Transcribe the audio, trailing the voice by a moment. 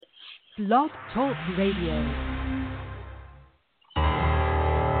Blog Talk Radio.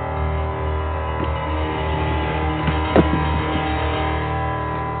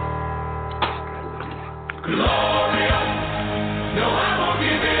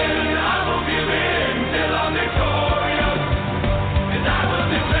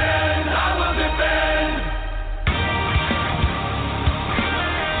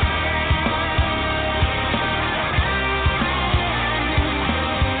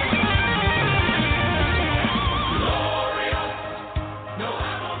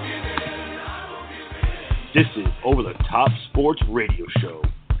 This is Over the Top Sports Radio Show,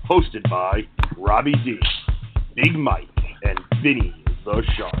 hosted by Robbie D, Big Mike, and Vinny the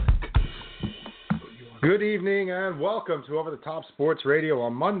Shark. Good evening and welcome to Over the Top Sports Radio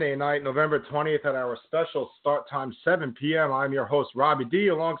on Monday night, November 20th at our special start time, 7 p.m. I'm your host, Robbie D,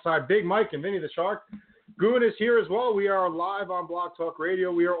 alongside Big Mike and Vinny the Shark. Goon is here as well. We are live on Blog Talk Radio.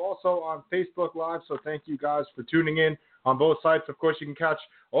 We are also on Facebook Live, so thank you guys for tuning in on both sites. Of course, you can catch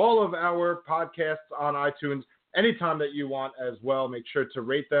all of our podcasts on iTunes anytime that you want as well. Make sure to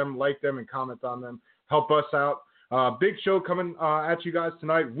rate them, like them, and comment on them. Help us out. Big show coming at you guys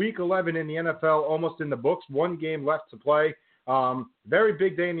tonight. Week 11 in the NFL, almost in the books. One game left to play. Very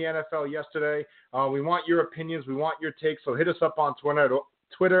big day in the NFL yesterday. We want your opinions. We want your takes. So hit us up on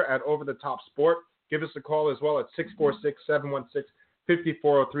Twitter at Over the Top Sport. Give us a call as well at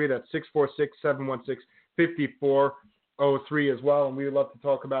 646-716-5403. That's 646-716-5403 as well. And we would love to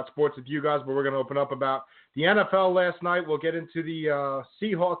talk about sports with you guys, but we're going to open up about the NFL last night. We'll get into the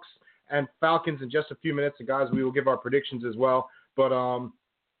Seahawks and Falcons in just a few minutes. And, guys, we will give our predictions as well. But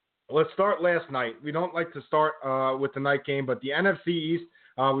let's start last night. We don't like to start with the night game, but the NFC East,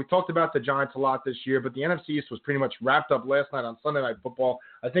 we talked about the Giants a lot this year, but the NFC East was pretty much wrapped up last night on Sunday Night Football.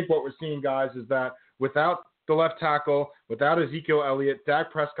 I think what we're seeing, guys, is that without the left tackle, without Ezekiel Elliott,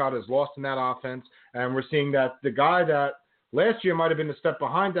 Dak Prescott is lost in that offense, and we're seeing that the guy that last year might have been a step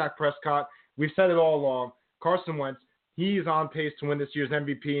behind Dak Prescott, we've said it all along, Carson Wentz, he's on pace to win this year's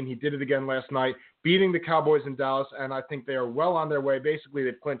MVP, and he did it again last night, beating the Cowboys in Dallas, and I think they are well on their way. Basically,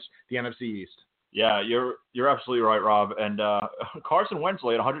 they've clinched the NFC East. Yeah, you're absolutely right, Rob. And Carson Wentz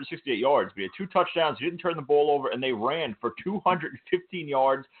laid 168 yards. He had 2 touchdowns. He didn't turn the ball over, and they ran for 215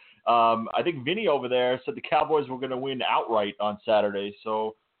 yards. I think Vinny over there said the Cowboys were going to win outright on Saturday.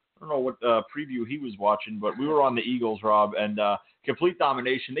 So I don't know what preview he was watching, but we were on the Eagles, Rob, and complete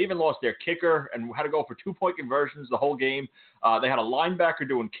domination. They even lost their kicker and had to go for 2-point conversions the whole game. They had a linebacker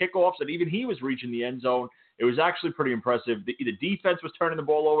doing kickoffs, and even he was reaching the end zone. It was actually pretty impressive. The defense was turning the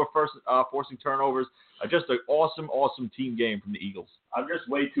ball over first, forcing turnovers. Just an awesome team game from the Eagles. I'm just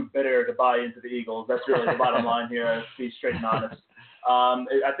way too bitter to buy into the Eagles. That's really the bottom line here, to be straight and honest.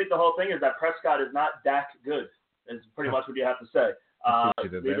 I think the whole thing is that Prescott is not Dak good, is pretty much what you have to say.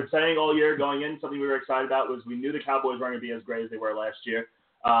 We've been saying all year going in, something we were excited about was we knew the Cowboys weren't going to be as great as they were last year.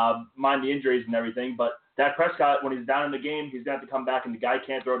 Mind the injuries and everything, but Dak Prescott, when he's down in the game, he's going to have to come back, and the guy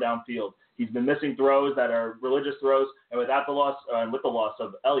can't throw downfield. He's been missing throws that are religious throws, and with the loss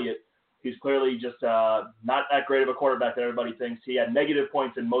of Elliott, he's clearly just not that great of a quarterback that everybody thinks. He had negative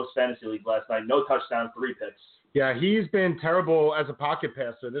points in most fantasy leagues last night. No touchdowns, 3 picks. Yeah, he's been terrible as a pocket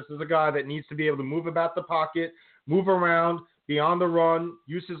passer. This is a guy that needs to be able to move about the pocket, move around, be on the run,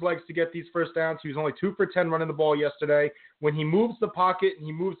 use his legs to get these first downs. He was only 2 for 10 running the ball yesterday. When he moves the pocket and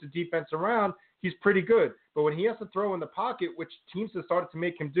he moves the defense around, he's pretty good. But when he has to throw in the pocket, which teams have started to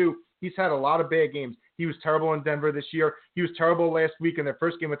make him do, he's had a lot of bad games. He was terrible in Denver this year. He was terrible last week in their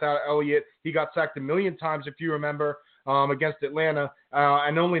first game without Elliott. He got sacked a million times, if you remember, against Atlanta,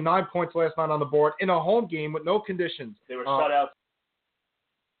 and only 9 points last night on the board in a home game with no conditions. They were shut out.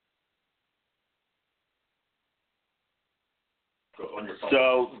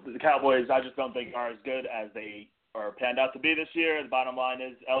 So the Cowboys, I just don't think are as good as they are panned out to be this year. The bottom line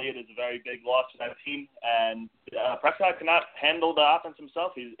is Elliott is a very big loss to that team, and Prescott cannot handle the offense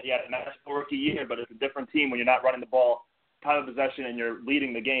himself. He had a nice rookie year, but it's a different team when you're not running the ball, time of possession, and you're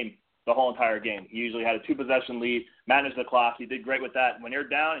leading the game the whole entire game. He usually had a 2-possession lead, managed the clock. He did great with that. When you're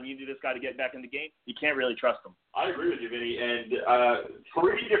down and you need this guy to get back in the game, you can't really trust him. I agree with you, Vinny. And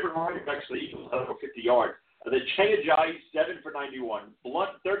 3 different running backs for the Eagles had over 50 yards. The Ajayi, 7 for 91.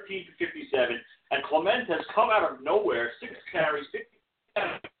 Blunt, 13 for 57. And Clement has come out of nowhere, 6 carries,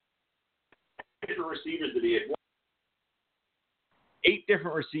 57 different receivers that he had. 8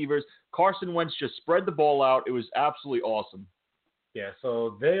 different receivers. Carson Wentz just spread the ball out. It was absolutely awesome. Yeah,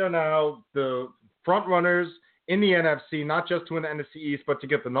 so they are now the front runners in the NFC, not just to win the NFC East, but to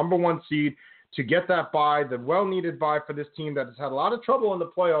get the number 1 seed, to get that bye, the well-needed bye for this team that has had a lot of trouble in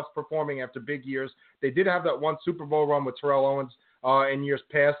the playoffs performing after big years. They did have that one Super Bowl run with Terrell Owens in years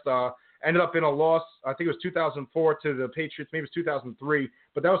past. Ended up in a loss, I think it was 2004 to the Patriots, maybe it was 2003,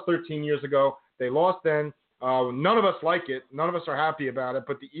 but that was 13 years ago. They lost then. None of us like it. None of us are happy about it,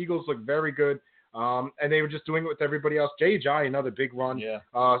 but the Eagles look very good. And they were just doing it with everybody else. J.J., another big run. Yeah.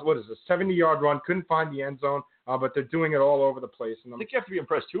 What is it, a 70-yard run? Couldn't find the end zone, but they're doing it all over the place. And I think you have to be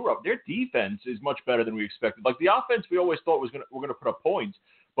impressed too, Rob. Their defense is much better than we expected. Like the offense, we always thought we're gonna put up points,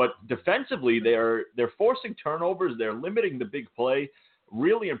 but defensively, they're forcing turnovers. They're limiting the big play.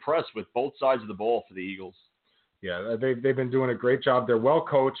 Really impressed with both sides of the ball for the Eagles. Yeah, they've been doing a great job. They're well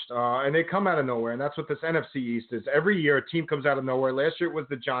coached, and they come out of nowhere, and that's what this NFC East is. Every year, a team comes out of nowhere. Last year, it was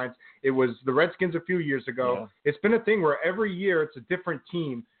the Giants. It was the Redskins a few years ago. Yeah. It's been a thing where every year it's a different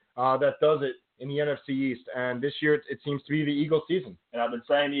team that does it in the NFC East, and this year it seems to be the Eagles' season. And I've been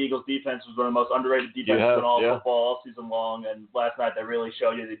saying the Eagles' defense was one of the most underrated defenses in all football all season long, and last night they really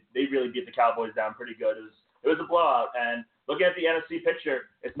showed you they really beat the Cowboys down pretty good. It was a blowout, and looking at the NFC picture,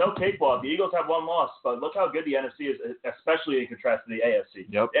 it's no cakewalk. The Eagles have one loss, but look how good the NFC is, especially in contrast to the AFC.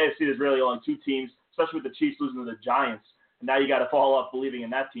 Yep. The AFC is really only two teams, especially with the Chiefs losing to the Giants, and now you got to fall off believing in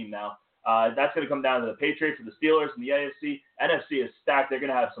that team now. That's going to come down to the Patriots and the Steelers and the AFC. NFC is stacked. They're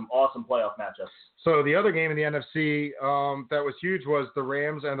going to have some awesome playoff matchups. So the other game in the NFC that was huge was the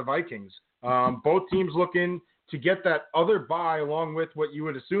Rams and the Vikings. Both teams looking to get that other bye along with what you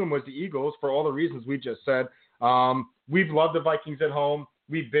would assume was the Eagles for all the reasons we just said. We've loved the Vikings at home.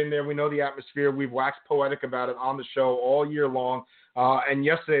 We've been there. We know the atmosphere. We've waxed poetic about it on the show all year long. And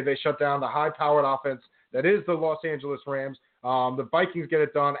yesterday they shut down the high-powered offense that is the Los Angeles Rams. The Vikings get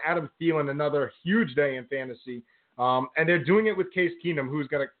it done. Adam Thielen, another huge day in fantasy. And they're doing it with Case Keenum, who's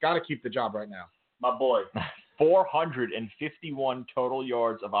got to keep the job right now. My boy. 451 total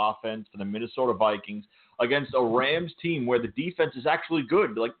yards of offense for the Minnesota Vikings against a Rams team where the defense is actually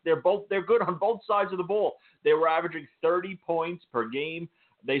good. Like they're good on both sides of the ball. They were averaging 30 points per game.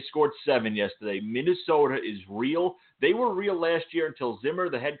 They scored 7 yesterday. Minnesota is real. They were real last year until Zimmer,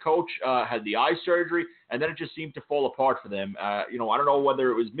 the head coach, had the eye surgery, and then it just seemed to fall apart for them. I don't know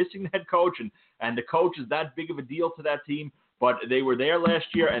whether it was missing the head coach and the coach is that big of a deal to that team, but they were there last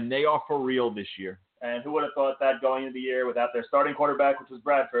year, and they are for real this year. And who would have thought that going into the year without their starting quarterback, which was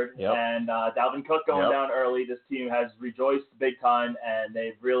Bradford, and Dalvin Cook going down early, this team has rejoiced big time, and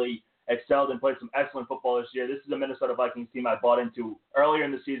they've really excelled and played some excellent football this year. This is a Minnesota Vikings team I bought into earlier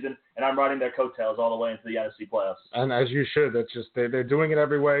in the season, and I'm riding their coattails all the way into the NFC playoffs. And as you should, that's just they're doing it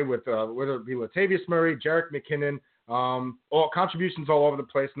every way with whether it be Latavius Murray, Jerick McKinnon, all contributions all over the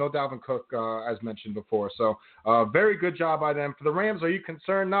place. No Dalvin Cook, as mentioned before. So very good job by them. For the Rams, are you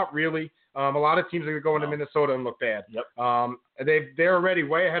concerned? Not really. A lot of teams are going to go into Minnesota and look bad. Yep. They're already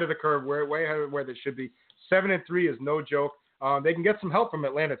way ahead of the curve, way ahead of where they should be. 7-3 is no joke. They can get some help from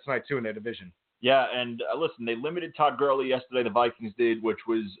Atlanta tonight, too, in their division. Yeah, and listen, they limited Todd Gurley yesterday, the Vikings did, which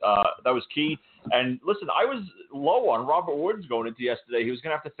was that was key. And listen, I was low on Robert Woods going into yesterday. He was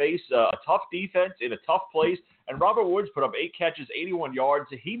going to have to face a tough defense in a tough place, and Robert Woods put up 8 catches, 81 yards.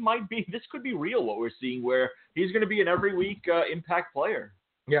 This could be real, what we're seeing, where he's going to be an every week impact player.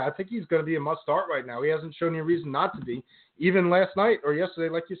 Yeah, I think he's going to be a must-start right now. He hasn't shown any reason not to be. Even last night or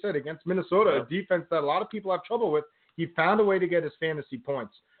yesterday, like you said, against Minnesota, a defense that a lot of people have trouble with, he found a way to get his fantasy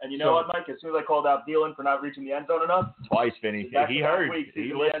points. And you know what, Mike? As soon as I called out Thielen for not reaching the end zone enough. Twice, Vinny. He heard.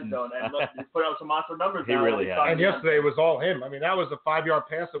 He listened. And look, he's put out some monster numbers he now. Really has. And yesterday it was all him. I mean, that was a 5-yard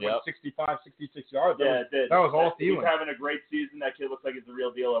pass that went 65, 66 yards. Yeah, it did. That was all Thielen. He's having a great season. That kid looks like he's the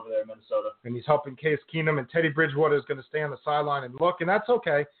real deal over there in Minnesota. And he's helping Case Keenum, and Teddy Bridgewater is going to stay on the sideline and look, and that's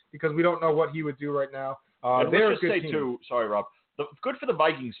okay because we don't know what he would do right now. They're a good team. Too, sorry, Rob. Good for the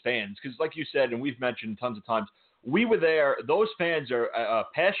Vikings fans because, like you said, and we've mentioned tons of times, we were there. Those fans are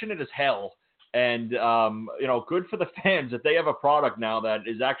passionate as hell, and good for the fans that they have a product now that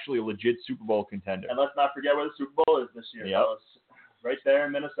is actually a legit Super Bowl contender. And let's not forget where the Super Bowl is this year. Yep. Right there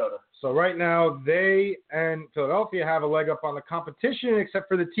in Minnesota. So right now, they and Philadelphia have a leg up on the competition, except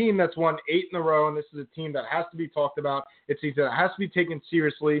for the team that's won 8 in a row, and this is a team that has to be talked about. It's a team that has to be taken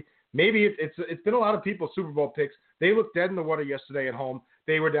seriously. Maybe it's been a lot of people's Super Bowl picks. They looked dead in the water yesterday at home.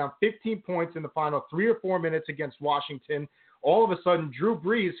 They were down 15 points in the final 3 or 4 minutes against Washington. All of a sudden, Drew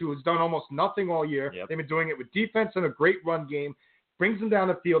Brees, who has done almost nothing all year, they've been doing it with defense and a great run game, brings them down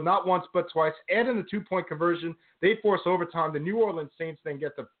the field not once but twice, add in the 2-point conversion. They force overtime. The New Orleans Saints then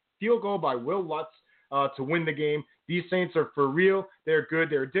get the field goal by Will Lutz to win the game. These Saints are for real. They're good.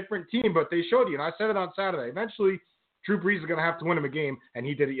 They're a different team, but they showed you, and I said it on Saturday. Eventually, Drew Brees is going to have to win him a game, and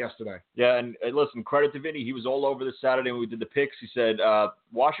he did it yesterday. Yeah, and listen, credit to Vinny. He was all over this Saturday when we did the picks. He said,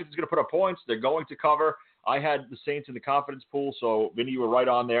 Washington's going to put up points. They're going to cover. I had the Saints in the confidence pool, so Vinny, you were right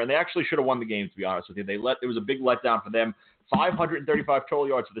on there. And they actually should have won the game, to be honest with you. It was a big letdown for them. 535 total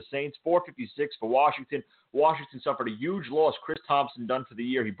yards for the Saints, 456 for Washington. Washington suffered a huge loss. Chris Thompson done for the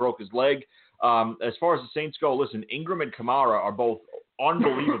year. He broke his leg. As far as the Saints go, listen, Ingram and Kamara are both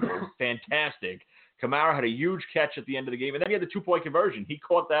unbelievable, fantastic. Kamara had a huge catch at the end of the game, and then he had the 2-point conversion. He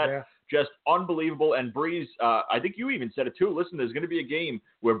caught that, just unbelievable. And Breeze, I think you even said it too. Listen, there's going to be a game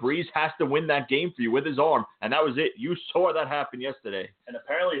where Breeze has to win that game for you with his arm, and that was it. You saw that happen yesterday. And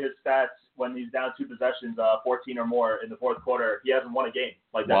apparently his stats, when he's down 2 possessions, 14 or more in the fourth quarter, he hasn't won a game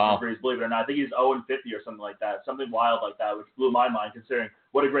like that for Breeze, believe it or not. I think he's 0-50 or something like that, something wild like that, which blew my mind considering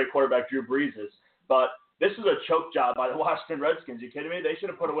what a great quarterback Drew Brees is. But this is a choke job by the Washington Redskins. You kidding me? They should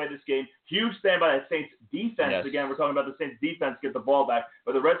have put away this game. Huge stand by the Saints defense. Yes. Again, we're talking about the Saints defense, get the ball back.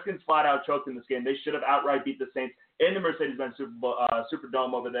 But the Redskins flat out choked in this game. They should have outright beat the Saints in the Mercedes-Benz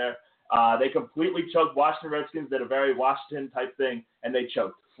Superdome over there. They completely choked. Washington Redskins did a very Washington-type thing, and they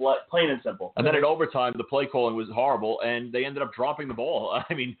choked. Plain and simple. And then in overtime, the play calling was horrible, and they ended up dropping the ball.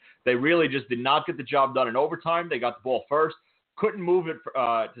 I mean, they really just did not get the job done in overtime. They got the ball first. Couldn't move it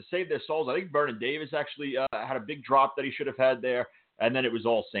to save their souls. I think Vernon Davis actually had a big drop that he should have had there, and then it was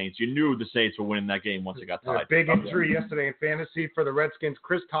all Saints. You knew the Saints were winning that game once it got tied. A big injury yesterday in fantasy for the Redskins.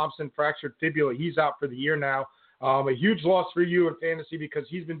 Chris Thompson fractured fibula. He's out for the year now. A huge loss for you in fantasy because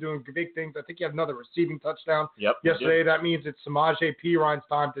he's been doing big things. I think he had another receiving touchdown yesterday. That means it's Samaje Perine's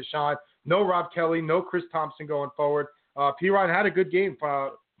time to shine. No Rob Kelly, no Chris Thompson going forward. Perine had a good game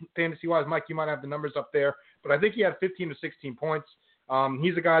fantasy-wise. Mike, you might have the numbers up there, but I think he had 15 to 16 points.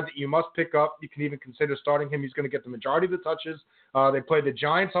 He's a guy that you must pick up. You can even consider starting him. He's going to get the majority of the touches. They play the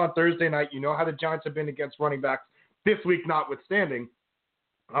Giants on Thursday night. You know how the Giants have been against running backs this week notwithstanding.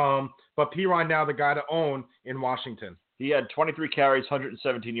 But Perine now the guy to own in Washington. He had 23 carries,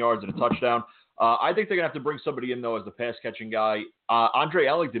 117 yards, and a touchdown. I think they're going to have to bring somebody in, though, as the pass-catching guy. Andre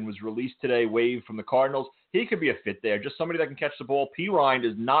Ellington was released today, waived from the Cardinals. He could be a fit there, just somebody that can catch the ball. Perine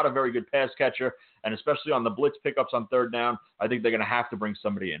is not a very good pass catcher, and especially on the blitz pickups on third down, I think they're going to have to bring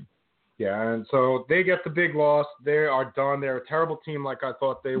somebody in. Yeah, and so they get the big loss. They are done. They're a terrible team like I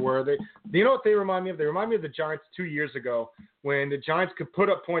thought they were. You know what they remind me of? They remind me of the Giants 2 years ago when the Giants could put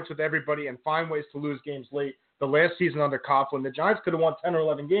up points with everybody and find ways to lose games late. The last season under Coughlin, the Giants could have won 10 or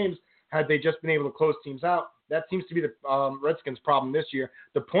 11 games had they just been able to close teams out. That seems to be the Redskins' problem this year.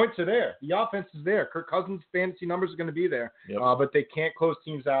 The points are there. The offense is there. Kirk Cousins' fantasy numbers are going to be there. But they can't close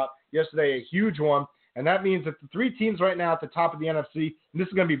teams out. Yesterday, a huge one. And that means that the 3 teams right now at the top of the NFC, and this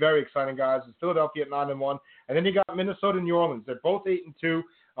is going to be very exciting, guys, is Philadelphia at 9-1. And then you got Minnesota and New Orleans. They're both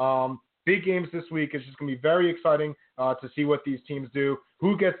 8-2. Big games this week. It's just going to be very exciting to see what these teams do.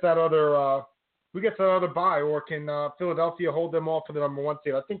 Who gets that other bye, or can Philadelphia hold them off for the number 1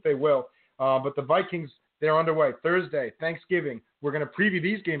 seed? I think they will. But the Vikings, they're underway. Thursday, Thanksgiving. We're going to preview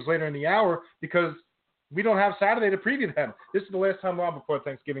these games later in the hour because we don't have Saturday to preview them. This is the last time we're before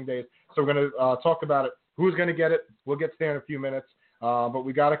Thanksgiving Day. So we're going to talk about it. Who's going to get it? We'll get to there in a few minutes. But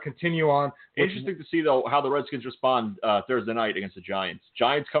we got to continue on. Interesting to see, though, how the Redskins respond Thursday night against the Giants.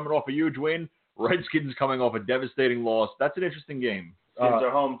 Giants coming off a huge win. Redskins coming off a devastating loss. That's an interesting game. Teams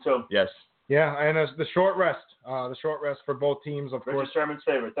are home, too. Yes. Yeah, and the short rest. The short rest for both teams, of course. Richard Sherman's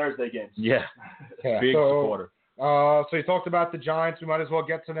favorite, Thursday games. Yeah. Big supporter. So you talked about the Giants. We might as well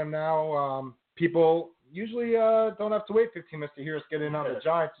get to them now. People usually don't have to wait 15 minutes to hear us get in on the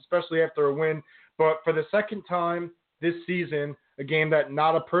Giants, especially after a win. But for the second time this season, a game that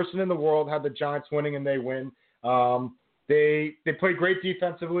not a person in the world had the Giants winning, and they win. They played great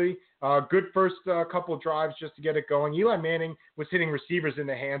defensively. Good first couple of drives just to get it going. Eli Manning was hitting receivers in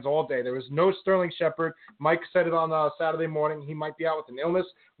the hands all day. There was no Sterling Shepard. Mike said it on Saturday morning. He might be out with an illness.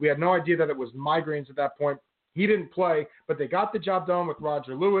 We had no idea that it was migraines at that point. He didn't play, but they got the job done with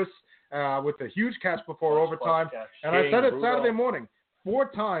Roger Lewis with a huge catch before overtime. And I said it Saturday morning.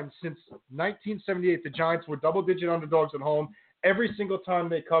 4 times since 1978, the Giants were double-digit underdogs at home. Every single time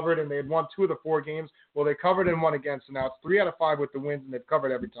they covered, and they had won 2 of the 4 games. Well, they covered and won again, so now it's 3 out of 5 with the wins, and they've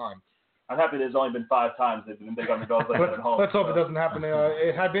covered every time. I'm happy there's only been 5 times they've been big underdogs like that at home. Let's hope it doesn't happen.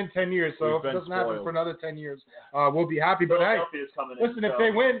 It had been 10 years, so if it doesn't happen for another 10 years, we'll be happy. But hey, listen,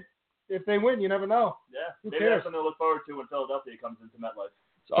 if they win, you never know. Yeah, maybe that's something to look forward to when Philadelphia comes into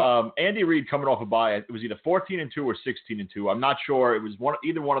MetLife. Andy Reid coming off a bye. It was either 14-2 or 16-2. I'm not sure. It was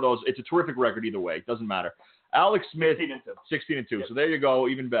either one of those. It's a terrific record either way. It doesn't matter. Alex Smith, 16-2. Yep. So there you go,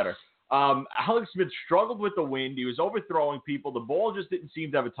 even better. Alex Smith struggled with the wind. He was overthrowing people. The ball just didn't seem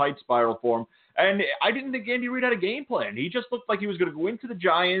to have a tight spiral for him. And I didn't think Andy Reid had a game plan. He just looked like he was going to go into the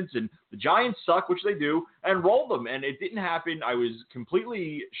Giants, and the Giants suck, which they do, and roll them. And it didn't happen. I was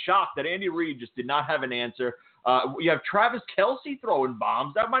completely shocked that Andy Reid just did not have an answer. You have Travis Kelce throwing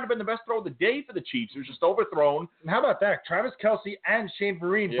bombs. That might have been the best throw of the day for the Chiefs. It was just overthrown. And how about that? Travis Kelce and Shane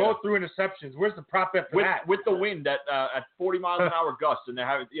Vereen both threw interceptions. Where's the prop bet for that? With the wind at 40 miles an hour gusts, and they're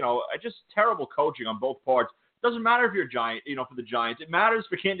having, just terrible coaching on both parts. Doesn't matter if you're a Giant, for the Giants. It matters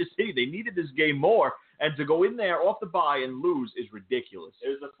for Kansas City. They needed this game more, and to go in there off the bye and lose is ridiculous. It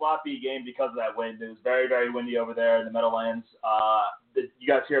was a sloppy game because of that wind. It was very, very windy over there in the Meadowlands. Did you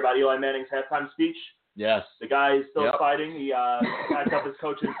guys hear about Eli Manning's halftime speech? Yes. The guy is still fighting. He packed up his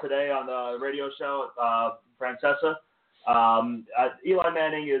coaches today on the radio show, Francesa. Eli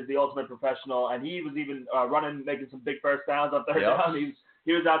Manning is the ultimate professional, and he was even making some big first downs on third down.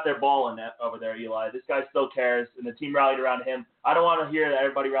 He was out there balling over there, Eli. This guy still cares, and the team rallied around him. I don't want to hear that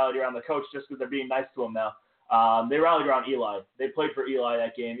everybody rallied around the coach just because they're being nice to him now. They rallied around Eli. They played for Eli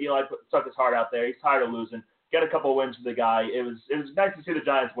that game. Eli stuck his heart out there. He's tired of losing. Get a couple of wins for the guy. It was nice to see the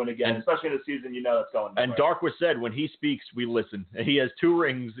Giants win again, especially in the season that's going nowhere. And Darkwa said when he speaks, we listen. He has 2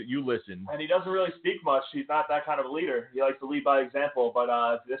 rings, you listen. And he doesn't really speak much. He's not that kind of a leader. He likes to lead by example. But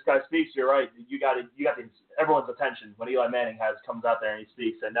if this guy speaks, you're right. You got everyone's attention when Eli Manning comes out there and he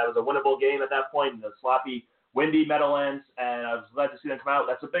speaks. And that was a winnable game at that point in the sloppy, windy Meadowlands, and I was glad to see them come out.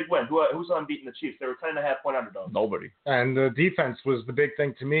 That's a big win. Who's unbeaten the Chiefs? They were 10.5-point underdogs. Nobody. And the defense was the big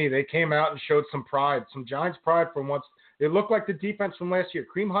thing to me. They came out and showed some pride, some Giants pride for once. It looked like the defense from last year.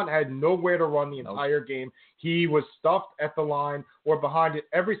 Kareem Hunt had nowhere to run the entire game. He was stuffed at the line or behind it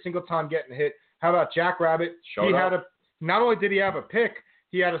every single time getting hit. How about Jack Rabbit? Not only did he have a pick,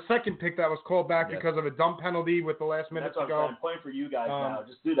 he had a second pick that was called back because of a dumb penalty with the last minute to go. I'm playing for you guys now.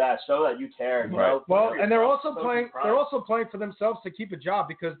 Just do that. Show that you care. Well, and they're also playing. They're also playing for themselves to keep a job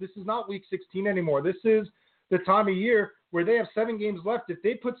because this is not Week 16 anymore. This is the time of year where they have 7 games left. If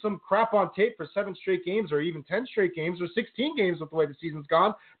they put some crap on tape for 7 straight games or even 10 straight games or 16 games with the way the season's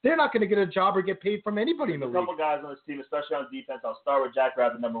gone, they're not going to get a job or get paid from anybody in the league. A couple guys on this team, especially on defense. I'll start with Jack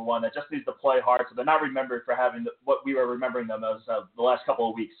Rabbit, number 1, that just needs to play hard, so they're not remembered for having what we were remembering them as the last couple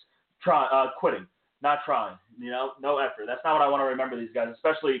of weeks. Quitting, not trying, no effort. That's not what I want to remember these guys,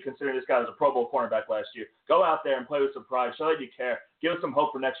 especially considering this guy was a Pro Bowl cornerback last year. Go out there and play with some pride. Show that you care. Give us some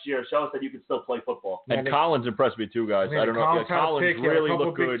hope for next year. Show us that you can still play football. And Collins impressed me too, guys. I don't know. Collins really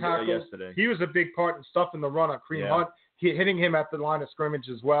looked good yesterday. He was a big part in stuffing the run on Kareem Hunt, hitting him at the line of scrimmage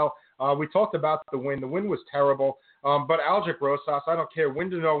as well. We talked about the win. The win was terrible. But Aldrick Rosas, I don't care,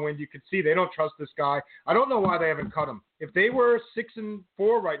 win or no win, you could see they don't trust this guy. I don't know why they haven't cut him. If they were 6-4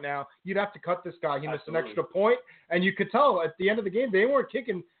 right now, you'd have to cut this guy. He missed an extra point, and you could tell at the end of the game they weren't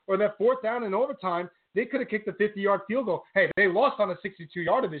kicking, or that 4th down in overtime, they could have kicked a 50-yard field goal. Hey, they lost on a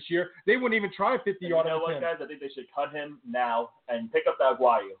 62-yarder this year. They wouldn't even try a 50-yarder. You know what, guys? I think they should cut him now and pick up that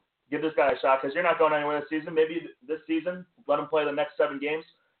Aguayo. Give this guy a shot because you're not going anywhere this season. Maybe this season, let him play the next 7 games.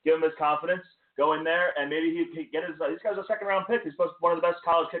 Give him his confidence. Go in there, and maybe he get his. This guy's a 2nd-round pick. He's supposed to be one of the best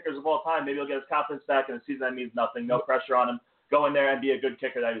college kickers of all time. Maybe he'll get his confidence back in a season that means nothing. No pressure on him. Go in there and be a good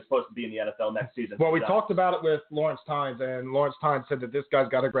kicker that he's supposed to be in the NFL next season. Well, we talked about it with Lawrence Tynes, and Lawrence Tynes said that this guy's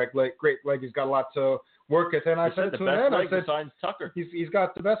got a great leg. He's got a lot to work with. And I said it to him. I said Tucker. He's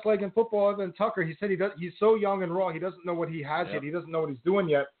got the best leg in football other than Tucker. He said he's so young and raw. He doesn't know what he has yet. He doesn't know what he's doing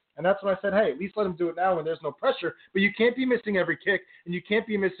yet. And that's when I said, hey, at least let him do it now when there's no pressure. But you can't be missing every kick, and you can't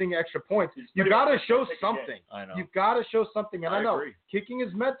be missing extra points. You've got to show something. I know. You've got to show something. And I know agree. Kicking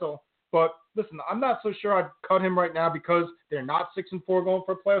is mental. But listen, I'm not so sure I'd cut him right now because they're not 6-4 going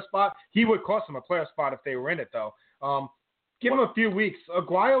for a playoff spot. He would cost them a playoff spot if they were in it, though. Give him a few weeks.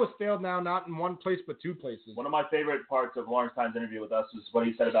 Aguayo has failed now, not in one place but 2 places. One of my favorite parts of Lawrence Tynes' interview with us is what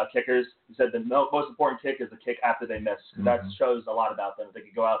he said about kickers. He said the most important kick is the kick after they miss. Mm-hmm. That shows a lot about them. If they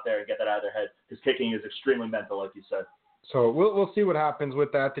could go out there and get that out of their head. Because kicking is extremely mental, like you said. So we'll see what happens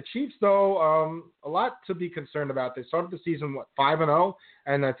with that. The Chiefs, though, a lot to be concerned about. They started the season 5-0,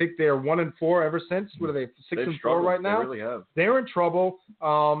 and I think they're 1-4 ever since. What are they, 6-4 right now? They really have. They're in trouble.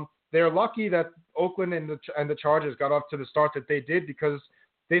 They're lucky that Oakland and the Chargers got off to the start that they did because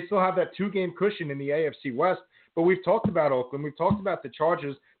they still have that 2-game cushion in the AFC West. But we've talked about Oakland. We've talked about the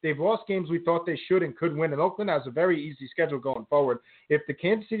Chargers. They've lost games we thought they should and could win, and Oakland has a very easy schedule going forward. If the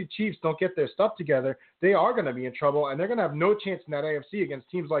Kansas City Chiefs don't get their stuff together, they are going to be in trouble, and they're going to have no chance in that AFC against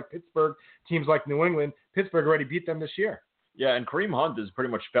teams like Pittsburgh, teams like New England. Pittsburgh already beat them this year. Yeah, and Kareem Hunt has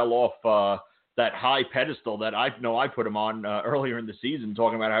pretty much fell off that high pedestal that I put him on earlier in the season,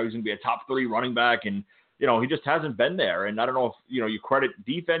 talking about how he's going to be a top 3 running back, and he just hasn't been there. And I don't know if you credit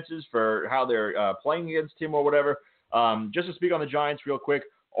defenses for how they're playing against him or whatever. Just to speak on the Giants real quick,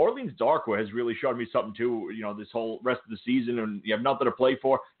 Orleans Darkwa has really showed me something too, this whole rest of the season, and you have nothing to play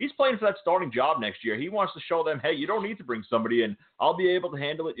for. He's playing for that starting job next year. He wants to show them, hey, you don't need to bring somebody in. I'll be able to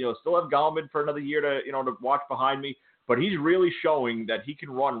handle it. Still have Gallman for another year to watch behind me. But he's really showing that he can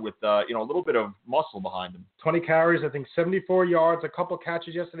run with, a little bit of muscle behind him. 20 carries, I think 74 yards, a couple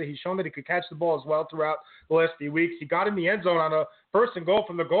catches yesterday. He's shown that he could catch the ball as well throughout the last few weeks. He got in the end zone on a first and goal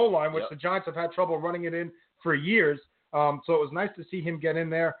from the goal line, which the Giants have had trouble running it in for years. So it was nice to see him get in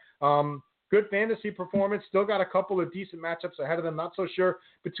there. Good fantasy performance. Still got a couple of decent matchups ahead of them. Not so sure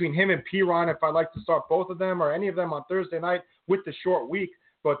between him and Perine if I'd like to start both of them or any of them on Thursday night with the short week.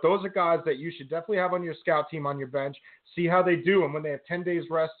 But those are guys that you should definitely have on your scout team on your bench. See how they do. And when they have 10 days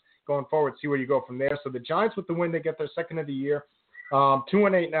rest going forward, see where you go from there. So the Giants with the win, they get their second of the year.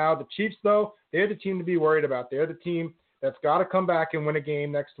 2-8 now. The Chiefs, though, they're the team to be worried about. They're the team that's got to come back and win a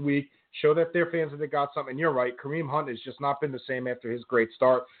game next week. Show that their fans that they got something. And you're right. Kareem Hunt has just not been the same after his great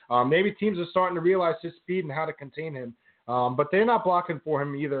start. Maybe teams are starting to realize his speed and how to contain him. But they're not blocking for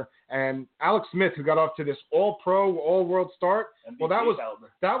him either. And Alex Smith, who got off to this all-pro, all-world start, well, that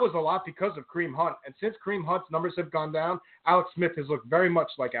was a lot because of Kareem Hunt. And since Kareem Hunt's numbers have gone down, Alex Smith has looked very much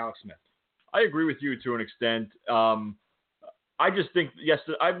like Alex Smith. I agree with you to an extent. I just think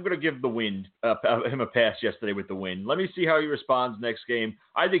I'm going to give him a pass yesterday with the win. Let me see how he responds next game.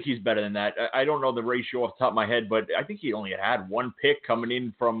 I think he's better than that. I don't know the ratio off the top of my head, but I think he only had one pick coming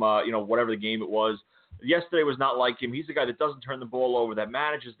in from whatever the game it was. Yesterday was not like him. He's a guy that doesn't turn the ball over, that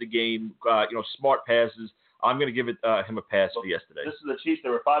manages the game, smart passes. I'm going to give him a pass for yesterday. This is the Chiefs. They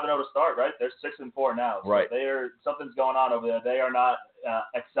were 5-0 to start, right? They're 6-4 now. So right. Something's going on over there. They are not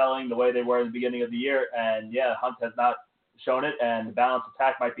excelling the way they were in the beginning of the year. And, Hunt has not shown it, and the balanced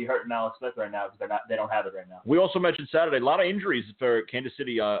attack might be hurting Alex Smith right now because they don't have it right now. We also mentioned Saturday, a lot of injuries for Kansas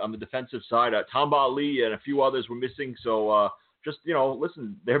City on the defensive side. Tamba Ali and a few others were missing, so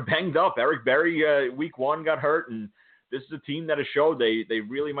listen, they're banged up. Eric Berry, week one, got hurt, and this is a team that has showed they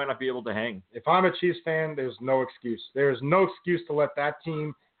really might not be able to hang. If I'm a Chiefs fan, there's no excuse. There's no excuse to let that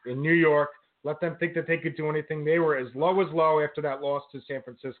team in New York, let them think that they could do anything. They were as low after that loss to San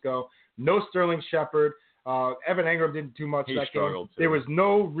Francisco. No Sterling Shepard. Evan Engram didn't do much that game. Too. There was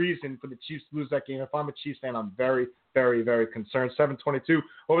no reason for the Chiefs to lose that game. If I'm a Chiefs fan, I'm very, very, very concerned. 7:22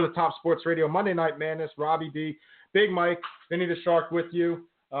 over the Top Sports Radio. Monday Night Madness. Robbie D, Big Mike, Vinny the Shark with you.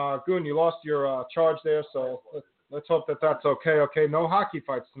 Goon, you lost your charge there, so let's hope that that's okay. Okay, no hockey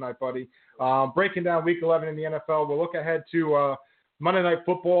fights tonight, buddy. Breaking down Week 11 in the NFL. We'll look ahead to Monday Night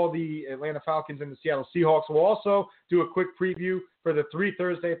Football, the Atlanta Falcons and the Seattle Seahawks. We'll also do a quick preview for the 3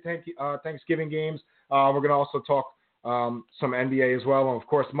 Thursday Thanksgiving games. We're going to also talk some NBA as well. And, of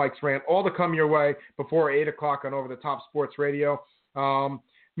course, Mike's rant, all to come your way before 8 o'clock on Over the Top Sports Radio.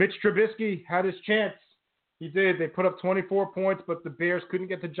 Mitch Trubisky had his chance. He did. They put up 24 points, but the Bears couldn't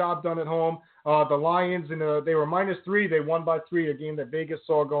get the job done at home. The Lions, they were -3. They won by 3, a game that Vegas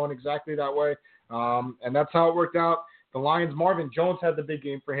saw going exactly that way. And that's how it worked out. The Lions, Marvin Jones had the big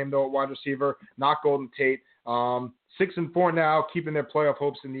game for him, though, at wide receiver, not Golden Tate. 6-4 now, keeping their playoff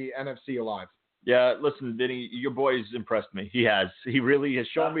hopes in the NFC alive. Yeah, listen, Vinny, your boy's impressed me. He has. He really has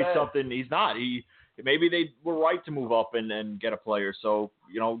shown me something. He's not. Maybe they were right to move up and get a player. So,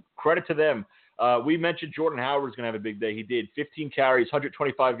 credit to them. We mentioned Jordan Howard is going to have a big day. He did. 15 carries,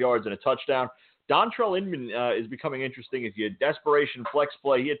 125 yards, and a touchdown. Dontrell Inman is becoming interesting. If you had desperation flex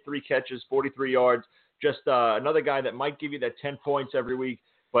play, he had 3 catches, 43 yards. Just another guy that might give you that 10 points every week.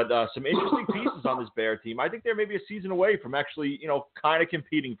 But some interesting pieces on this Bear team. I think they're maybe a season away from actually, kind of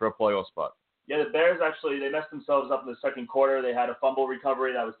competing for a playoff spot. Yeah, the Bears they messed themselves up in the second quarter. They had a fumble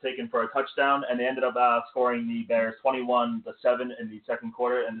recovery that was taken for a touchdown, and they ended up scoring the Bears 21-7 in the second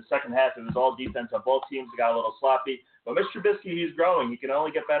quarter. In the second half, it was all defense on both teams. They got a little sloppy. But Mr. Trubisky, he's growing. He can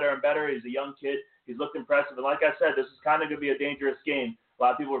only get better and better. He's a young kid. He's looked impressive. And like I said, this is kind of going to be a dangerous game. A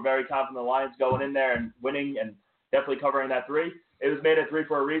lot of people were very confident the Lions going in there and winning and definitely covering that 3. It was made at 3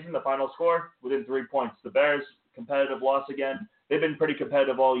 for a reason. The final score within 3 points. The Bears, competitive loss again. They've been pretty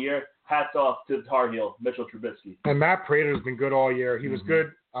competitive all year. Hats off to the Tar Heel, Mitchell Trubisky. And Matt Prater's been good all year. He was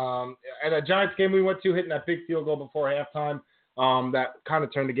good. At a Giants game we went to, hitting that big field goal before halftime, that kind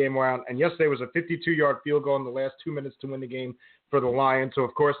of turned the game around. And yesterday was a 52-yard field goal in the last 2 minutes to win the game for the Lions. So,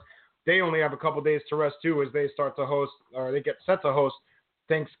 of course, they only have a couple days to rest, too, as they start to host, or they get set to host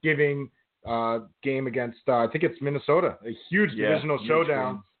Thanksgiving game against, I think it's Minnesota, a huge divisional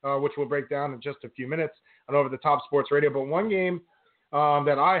showdown, which we'll break down in just a few minutes on Over the Top Sports Radio. But one game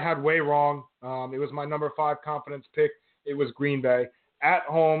that I had way wrong, it was my number 5 confidence pick. It was Green Bay at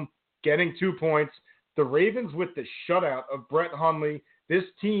home, getting 2 points. The Ravens with the shutout of Brett Hundley. This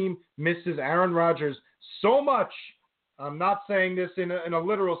team misses Aaron Rodgers so much I'm not saying this in a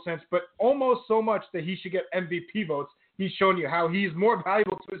literal sense, but almost so much that he should get MVP votes. He's shown you how he's more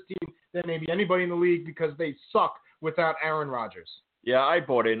valuable to his team than maybe anybody in the league because they suck without Aaron Rodgers. Yeah, I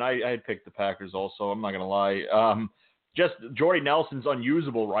bought in. I had picked the Packers also. I'm not going to lie. Just Jordy Nelson's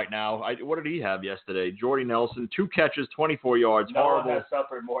unusable right now. What did he have yesterday? Jordy Nelson, 2 catches, 24 yards. No horrible. one has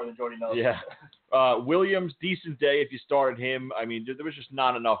suffered more than Jordy Nelson. Yeah. Williams, decent day if you started him. I mean, there was just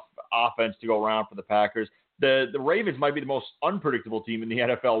not enough offense to go around for the Packers. The Ravens might be the most unpredictable team in the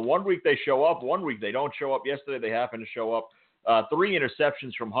NFL. One week they show up, one week they don't show up. Yesterday they happened to show up. 3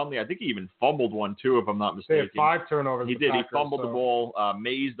 interceptions from Hundley. I think he even fumbled one, too, if I'm not mistaken. They had 5 turnovers. He did. Packers, he fumbled the ball.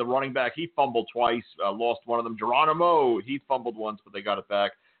 Mays, the running back, he fumbled twice, lost one of them. Geronimo, he fumbled once, but they got it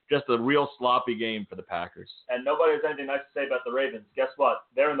back. Just a real sloppy game for the Packers. And nobody has anything nice to say about the Ravens. Guess what?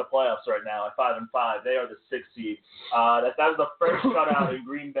 They're in the playoffs right now at 5-5. They are the 6th seed. That was the first shutout in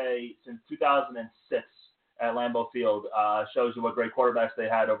Green Bay since 2006 at Lambeau Field. Shows you what great quarterbacks they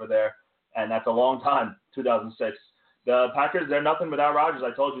had over there. And that's a long time, 2006. The Packers, they're nothing without Rodgers.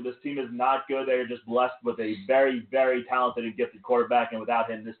 I told you, this team is not good. They're just blessed with a very, very talented and gifted quarterback, and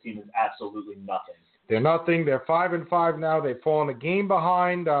without him, this team is absolutely nothing. They're nothing. They're 5-5 now. They've fallen a game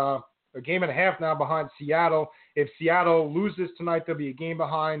behind, a game and a half now behind Seattle. If Seattle loses tonight, they'll be a game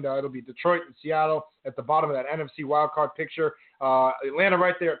behind. It'll be Detroit and Seattle at the bottom of that NFC wildcard picture. Atlanta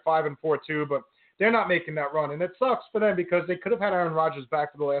right there at 5-4 too, but they're not making that run, and it sucks for them because they could have had Aaron Rodgers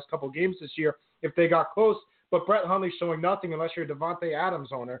back for the last couple of games this year if they got close. But Brett Hundley's showing nothing unless you're a Devontae Adams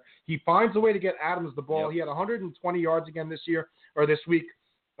owner. He finds a way to get Adams the ball. Yep. He had 120 yards again this week,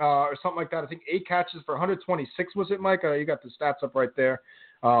 or something like that. I think 8 catches for 126, was it, Mike? You got the stats up right there.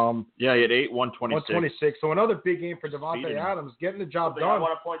 Yeah, he had 8, 126. 126. So another big game for Devontae Adams, getting the job done. What I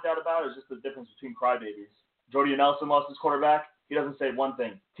want to point out about is just the difference between crybabies. Jordy Nelson lost his quarterback. He doesn't say one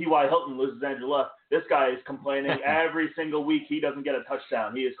thing. T.Y. Hilton loses Andrew Luck. This guy is complaining every single week he doesn't get a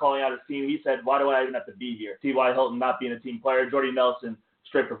touchdown. He is calling out his team. He said, why do I even have to be here? T.Y. Hilton not being a team player. Jordy Nelson,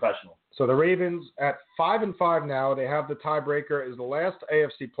 straight professional. So the Ravens at 5-5 now. They have the tiebreaker is the last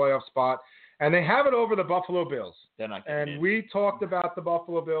AFC playoff spot, and they have it over the Buffalo Bills. We talked about the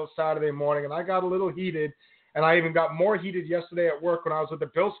Buffalo Bills Saturday morning, and I got a little heated. And I even got more heated yesterday at work when I was with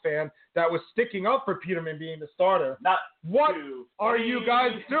a Bills fan that was sticking up for Peterman being the starter. What are you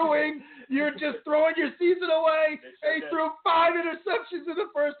guys doing? You're just throwing your season away. They threw 5 interceptions in the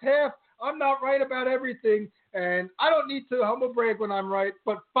first half. I'm not right about everything, and I don't need to humble brag when I'm right,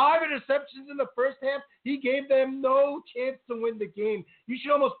 but 5 interceptions in the first half, he gave them no chance to win the game. You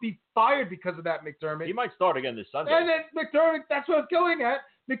should almost be fired because of that, McDermott. He might start again this Sunday. And then McDermott, that's what I was going at.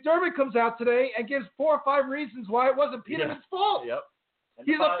 McDermott comes out today and gives 4 or 5 reasons why it wasn't Peterman's fault. Yep.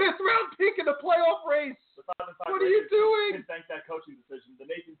 He's a 5th-round pick in the playoff race. What are you doing? Can thank that coaching decision. The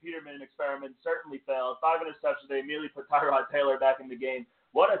Nathan Peterman experiment certainly failed. 5 interceptions. They immediately put Tyrod Taylor back in the game.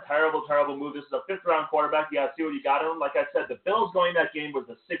 What a terrible, terrible move. This is a 5th-round quarterback. You got to see what you got in him. Like I said, the Bills going that game was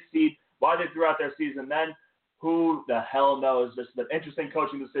the 6th seed. Why they threw out their season then, who the hell knows? Just an interesting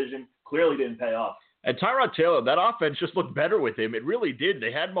coaching decision. Clearly didn't pay off. And Tyrod Taylor, that offense just looked better with him. It really did.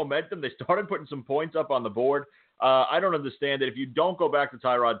 They had momentum. They started putting some points up on the board. I don't understand that if you don't go back to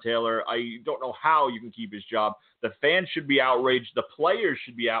Tyrod Taylor, I don't know how you can keep his job. The fans should be outraged. The players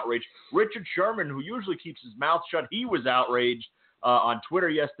should be outraged. Richard Sherman, who usually keeps his mouth shut, he was outraged on Twitter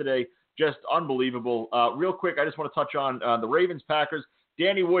yesterday. Just unbelievable. Real quick, I just want to touch on the Ravens-Packers.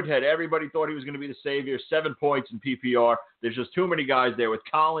 Danny Woodhead, everybody thought he was going to be the savior. 7 points in PPR. There's just too many guys there with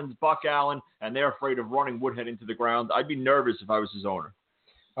Collins, Buck Allen, and they're afraid of running Woodhead into the ground. I'd be nervous if I was his owner.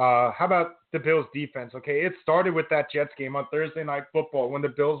 How about the Bills' defense? Okay, it started with that Jets game on Thursday Night Football when the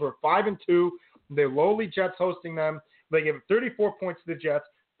Bills were 5-2. The lowly Jets hosting them. They gave 34 points to the Jets,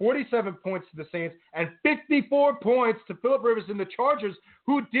 47 points to the Saints, and 54 points to Phillip Rivers and the Chargers,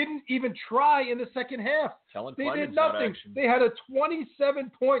 who didn't even try in the second half. They did nothing. They had a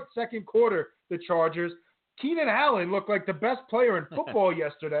 27-point second quarter, the Chargers. Keenan Allen looked like the best player in football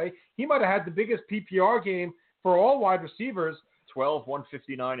yesterday. He might have had the biggest PPR game for all wide receivers. 12,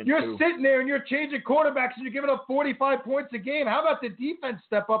 159, and You're 2. sitting there and you're changing quarterbacks and you're giving up 45 points a game. How about the defense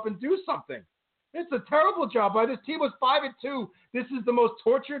step up and do something? It's a terrible job by this team. Was 5-2. This is the most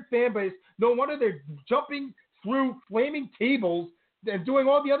tortured fan base. No wonder they're jumping through flaming tables and doing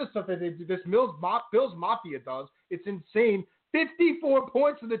all the other stuff that they do. This Bills Mafia does. It's insane. 54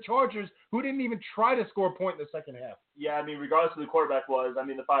 points to the Chargers, who didn't even try to score a point in the second half. Yeah, I mean, regardless of who the quarterback was, I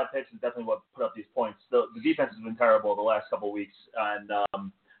mean, the 5 picks is definitely what put up these points. The defense has been terrible the last couple of weeks, and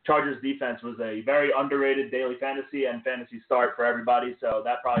Chargers defense was a very underrated daily fantasy and fantasy start for everybody, so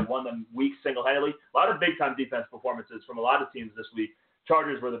that probably won them weeks single-handedly. A lot of big-time defense performances from a lot of teams this week.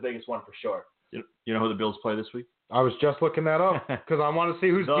 Chargers were the biggest one for sure. You know who the Bills play this week? I was just looking that up because I want to see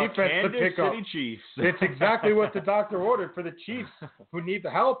whose defense to pick up. Kansas City Chiefs. It's exactly what the doctor ordered for the Chiefs who need the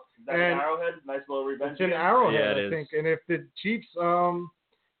help. Is that in Arrowhead? Nice little revenge. It's in Arrowhead, I think. And if the Chiefs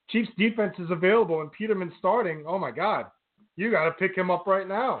defense is available and Peterman's starting, oh my God, you got to pick him up right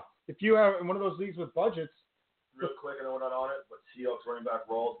now. If you have in one of those leagues with budgets. Real quick, I know we're not on it, but Seahawks running back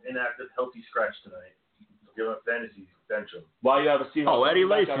Rawls inactive, healthy scratch tonight. So give him a fantasy bench him. Why you have a Seahawks? Oh, Eddie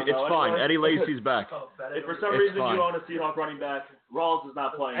running Lacy. back, It's fine. Eddie Lacy's back. If for some reason you own a Seahawk running back, Rawls is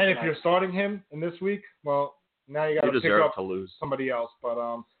not playing. And tonight. if you're starting him in this week, well, now you got to pick up to lose. somebody else. But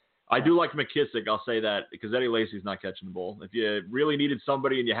I do like McKissick. I'll say that because Eddie Lacy's not catching the ball. If you really needed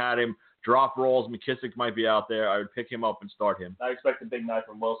somebody and you had him, drop Rawls. McKissick might be out there. I would pick him up and start him. I expect a big night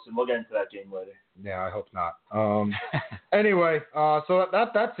from Wilson. We'll get into that game later. Yeah, I hope not. Anyway, so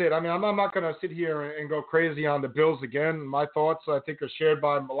that's it. I mean, I'm not going to sit here and go crazy on the Bills again. My thoughts, I think, are shared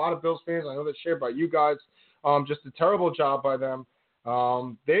by a lot of Bills fans. I know they're shared by you guys. Just a terrible job by them.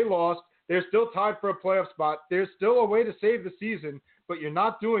 They lost. They're still tied for a playoff spot. There's still a way to save the season, but you're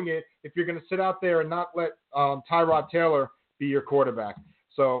not doing it if you're going to sit out there and not let Tyrod Taylor be your quarterback.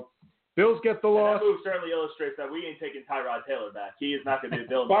 So Bills get the loss. That move certainly illustrates that we ain't taking Tyrod Taylor back. He is not going to be a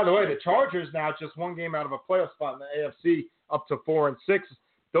Bill. By the way, the Chargers now just one game out of a playoff spot in the AFC, up to 4-6.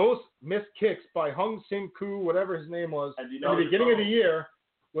 Those missed kicks by Hung Sin Koo, whatever his name was, and at the beginning of the year.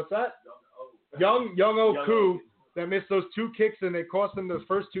 What's that? Young Koo that missed those 2 kicks and they cost them those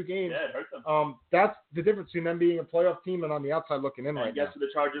first 2 games. Yeah, it hurt them. That's the difference between them being a playoff team and on the outside looking in right now. And guess who the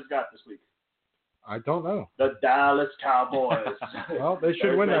Chargers got this week? I don't know. The Dallas Cowboys. Well, they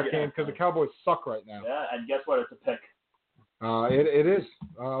should win that game because the Cowboys suck right now. Yeah, and guess what? It's a pick. It is.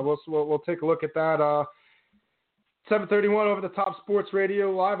 We'll take a look at that. 7:31 over the Top Sports Radio,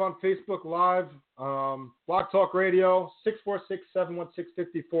 live on Facebook Live, Blog Talk Radio,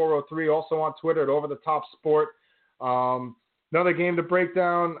 646-716-5403. Also on Twitter at Over the Top Sport. Another game to break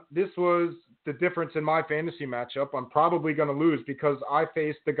down. This was the difference in my fantasy matchup. I'm probably going to lose because I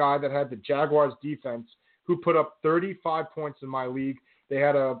faced the guy that had the Jaguars defense who put up 35 points in my league. They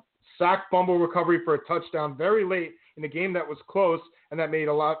had a sack fumble recovery for a touchdown very late in a game that was close, and that made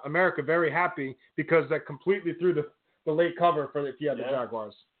America very happy because that completely threw the late cover for if you had the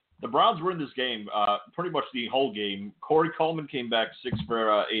Jaguars. The Browns were in this game pretty much the whole game. Corey Coleman came back 6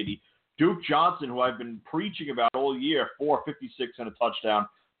 for 80. Duke Johnson, who I've been preaching about all year, 456 and a touchdown.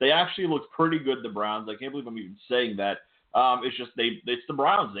 They actually looked pretty good, the Browns. I can't believe I'm even saying that. It's just it's the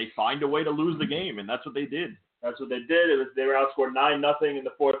Browns. They find a way to lose the game, and that's what they did. That's what they did. They were outscored 9-0 in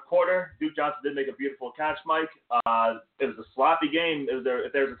the fourth quarter. Duke Johnson did make a beautiful catch, Mike. It was a sloppy game. If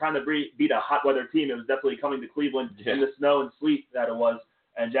there was a time to beat a hot weather team, it was definitely coming to Cleveland in the snow and sleet that it was.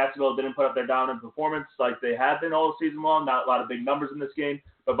 And Jacksonville didn't put up their dominant performance like they have been all season long. Not a lot of big numbers in this game.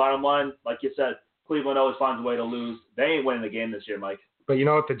 But bottom line, like you said, Cleveland always finds a way to lose. They ain't winning the game this year, Mike. But you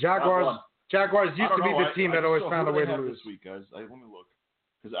know what? The Jaguars used to be the team that always found a way to lose. This week, guys. Let me look.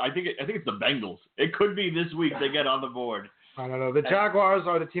 Because I think it's the Bengals. It could be this week they get on the board. I don't know. The Jaguars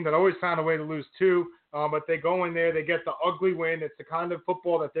are the team that always found a way to lose too. But they go in there, they get the ugly win. It's the kind of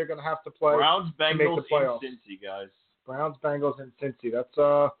football that they're going to have to play. Browns, Bengals, to make the and Cincy, guys. Browns, Bengals, and Cincy. That's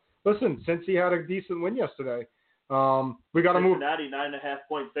listen. Cincy had a decent win yesterday. We got to move. Cincinnati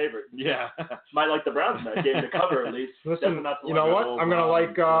 9.5-point favorite. Yeah, might like the Browns in that game to cover at least. Listen, you know what? I'm going to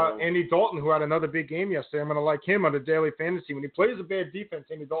like Andy Dalton, who had another big game yesterday. I'm going to like him on the daily fantasy. When he plays a bad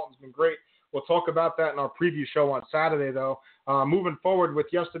defense, Andy Dalton's been great. We'll talk about that in our preview show on Saturday, though. Moving forward with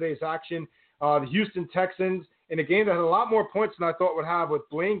yesterday's action, the Houston Texans in a game that had a lot more points than I thought would have, with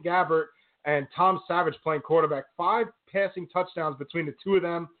Blaine Gabbert and Tom Savage playing quarterback. 5 passing touchdowns between the two of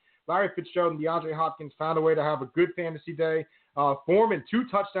them. Larry Fitzgerald and DeAndre Hopkins found a way to have a good fantasy day. Foreman, 2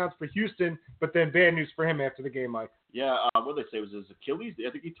 touchdowns for Houston, but then bad news for him after the game, Mike. Yeah, what did they say? Was his Achilles?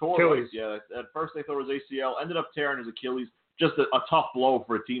 I think he tore Achilles. It. Yeah, at first they thought it was ACL. Ended up tearing his Achilles. Just a tough blow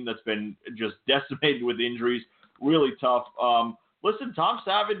for a team that's been just decimated with injuries. Really tough. Listen, Tom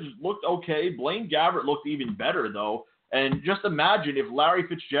Savage looked okay. Blaine Gabbert looked even better, though. And just imagine if Larry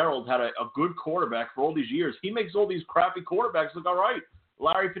Fitzgerald had a good quarterback for all these years. He makes all these crappy quarterbacks look all right.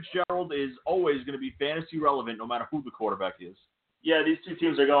 Larry Fitzgerald is always going to be fantasy relevant no matter who the quarterback is. Yeah, these two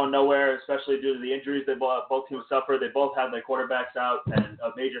teams are going nowhere, especially due to the injuries they both teams suffered. They both have their quarterbacks out and a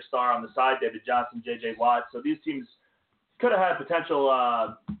major star on the side, David Johnson, J.J. Watt. So these teams could have had potential,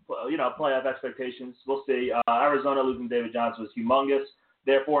 playoff expectations. We'll see. Arizona losing David Johnson was humongous.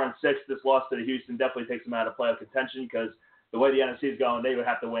 They're 4-6. This loss to Houston definitely takes them out of playoff contention because the way the NFC is going, they would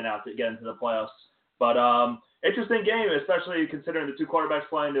have to win out to get into the playoffs. But interesting game, especially considering the two quarterbacks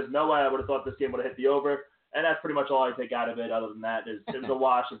playing. There's no way I would have thought this game would have hit the over. And that's pretty much all I take out of it. Other than that, it was a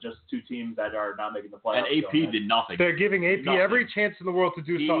wash of just two teams that are not making the playoffs. And AP did nothing. They're giving AP every chance in the world to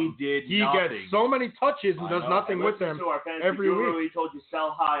do something. He gets so many touches and does nothing with them every week. He told you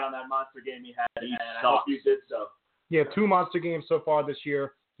sell high on that monster game he had, and I sucks. hope you did so. Yeah, 2 monster games so far this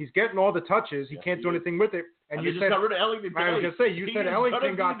year. He's getting all the touches. He can't do anything with it. And you they said, just got rid of Ellington today. I was going to say, you said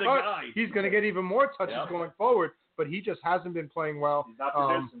Ellington got cut. Guy. He's going to get even more touches going forward, but he just hasn't been playing well. He's not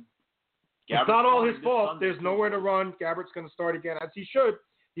producing. It's not all his fault. There's nowhere to run. Gabbert's going to start again, as he should.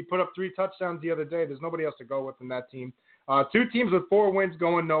 He put up 3 touchdowns the other day. There's nobody else to go with in that team. 2 teams with 4 wins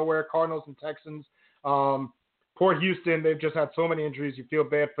going nowhere, Cardinals and Texans. Poor Houston. They've just had so many injuries. You feel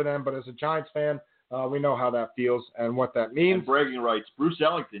bad for them, but as a Giants fan, we know how that feels and what that means. And bragging rights. Bruce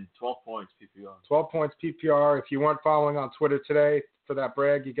Ellington, 12 points PPR. 12 points PPR. If you weren't following on Twitter today for that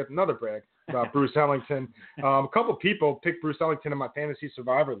brag, you get another brag about Bruce Ellington. A couple people picked Bruce Ellington in my Fantasy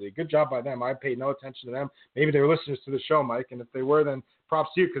Survivor League. Good job by them. I paid no attention to them. Maybe they were listeners to the show, Mike, and if they were, then props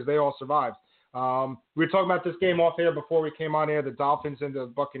to you because they all survived. We were talking about this game off air before we came on air, the Dolphins and the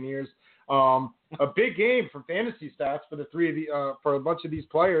Buccaneers. A big game for fantasy stats for for a bunch of these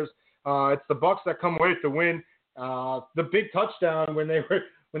players. It's the Bucs that come away with the win. The big touchdown when they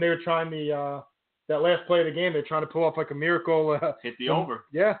were trying that last play of the game, they're trying to pull off like a miracle. Hit the over.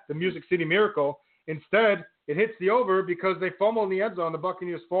 Yeah, the Music City Miracle. Instead, it hits the over because they fumble in the end zone. The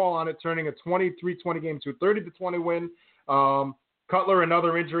Buccaneers fall on it, turning a 23-20 game to a 30-20 win. Cutler,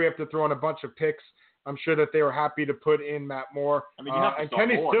 another injury after throwing a bunch of picks. I'm sure that they were happy to put in Matt Moore. I mean, you have to start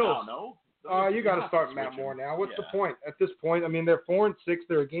Kenny Moore Stills. now, no? You got to start Matt Moore now. What's the point? At this point, I mean, they're 4-6.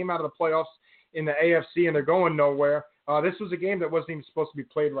 They're a game out of the playoffs in the AFC, and they're going nowhere. This was a game that wasn't even supposed to be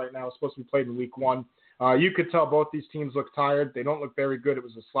played right now. It was supposed to be played in week 1. You could tell both these teams look tired. They don't look very good. It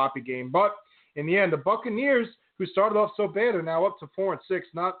was a sloppy game. But in the end, the Buccaneers, who started off so bad, are now up to 4-6.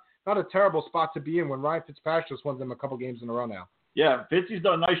 Not a terrible spot to be in when Ryan Fitzpatrick just won them a couple games in a row now. Yeah, Fitzy's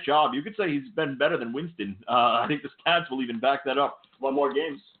done a nice job. You could say he's been better than Winston. I think the stats will even back that up. 1 more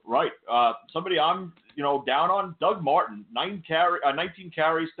games. Right. Somebody I'm down on, Doug Martin, 19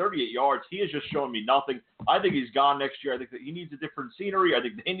 carries, 38 yards. He has just shown me nothing. I think he's gone next year. I think that he needs a different scenery. I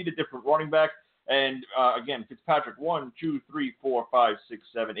think they need a different running back. And again, Fitzpatrick, 1, 2, 3, 4, 5, 6,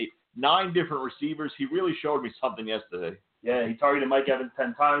 7, 8, 9 different receivers. He really showed me something yesterday. Yeah, he targeted Mike Evans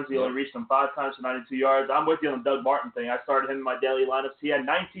 10 times. He only reached him 5 times for 92 yards. I'm with you on the Doug Martin thing. I started him in my daily lineups. He had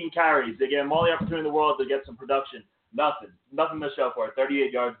 19 carries. They gave him all the opportunity in the world to get some production. Nothing to show for it.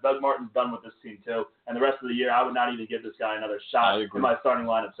 38 yards. Doug Martin's done with this team too. And the rest of the year, I would not even give this guy another shot in my starting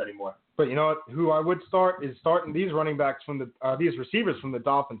lineups anymore. But you know what? Who I would start is starting these running backs from these receivers from the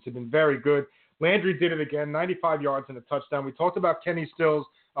Dolphins have been very good. Landry did it again, 95 yards and a touchdown. We talked about Kenny Stills.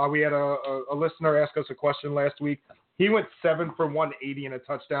 We had a listener ask us a question last week. He went 7 for 180 and a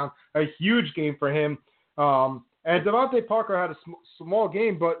touchdown. A huge game for him. And Devontae Parker had a small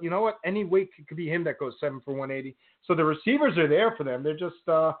game, but you know what? Any week it could be him that goes 7 for 180. So the receivers are there for them. They're just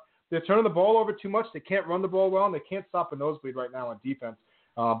they're turning the ball over too much. They can't run the ball well, and they can't stop a nosebleed right now on defense.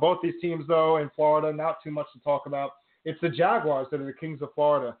 Both these teams, though, in Florida, not too much to talk about. It's the Jaguars that are the kings of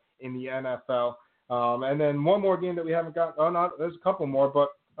Florida in the NFL. And then one more game that we haven't got. There's a couple more, but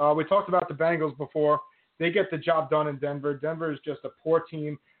we talked about the Bengals before. They get the job done in Denver. Denver is just a poor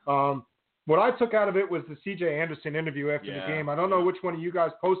team. What I took out of it was the C.J. Anderson interview after the game. I don't know which one of you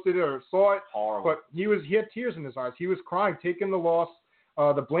guys posted it or saw it, but he had tears in his eyes. He was crying, taking the loss,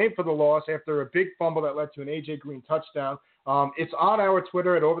 the blame for the loss after a big fumble that led to an A.J. Green touchdown. It's on our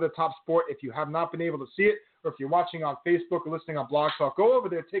Twitter at Over the Top Sport. If you have not been able to see it, or if you're watching on Facebook or listening on Blog Talk, go over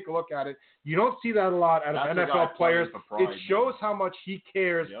there, take a look at it. You don't see that a lot out of NFL players. It shows how much he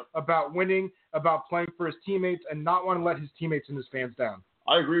cares about winning, about playing for his teammates, and not want to let his teammates and his fans down.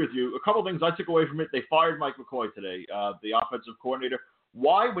 I agree with you. A couple things I took away from it. They fired Mike McCoy today, the offensive coordinator.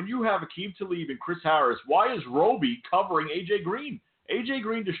 Why, when you have Akeem Talib and Chris Harris, why is Roby covering A.J. Green? A.J.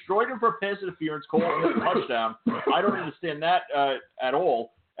 Green destroyed him for pass interference, calling him a touchdown. I don't understand that at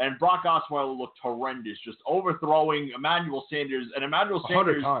all. And Brock Osweiler looked horrendous, just overthrowing Emmanuel Sanders. And Emmanuel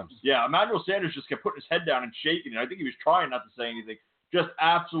Sanders, 100 times. Yeah, Emmanuel Sanders just kept putting his head down and shaking it. I think he was trying not to say anything. Just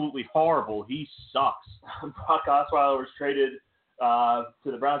absolutely horrible. He sucks. Brock Osweiler was traded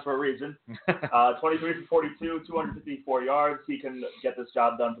to the Browns for a reason. 23 for 42, 254 yards. He can get this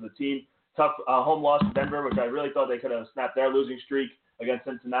job done for the team. Tough home loss to Denver, which I really thought they could have snapped their losing streak against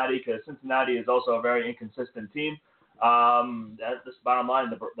Cincinnati, because Cincinnati is also a very inconsistent team. That's the bottom line.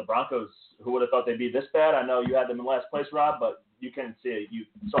 The Broncos, who would have thought they'd be this bad? I know you had them in last place, Rob, but you can see it. You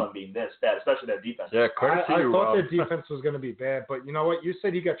saw them being this bad, especially their defense. Yeah, I thought their defense was going to be bad, but you know what? You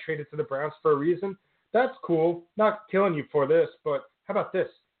said he got traded to the Browns for a reason. That's cool. Not killing you for this, but how about this?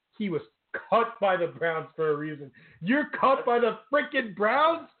 He was cut by the Browns for a reason. You're cut by the freaking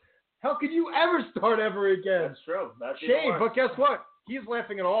Browns? How could you ever start ever again? That's true. That's Shame, but guess what? He's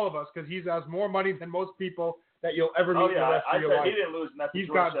laughing at all of us because he has more money than most people that you'll ever meet in the rest of your life. He didn't lose in that He's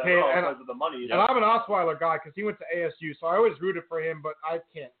situation got paid, at all and, because of the money. And I'm an Osweiler guy because he went to ASU, so I always rooted for him, but I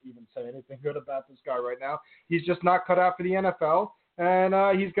can't even say anything good about this guy right now. He's just not cut out for the NFL,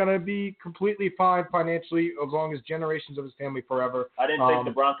 and he's going to be completely fine financially as long as generations of his family forever. I didn't think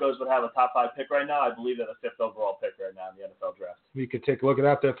the Broncos would have a top 5 pick right now. I believe they're the 5th overall pick right now in the NFL draft. We could take a look at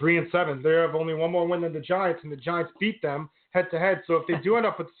that. They're 3-7. They have only one more win than the Giants, and the Giants beat them head-to-head. So if they do end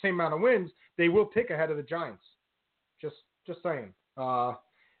up with the same amount of wins, they will pick ahead of the Giants. Just saying.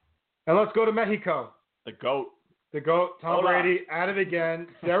 And let's go to Mexico. The GOAT. Tom Brady at it again.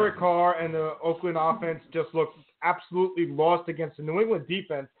 Derek Carr and the Oakland offense just looked absolutely lost against the New England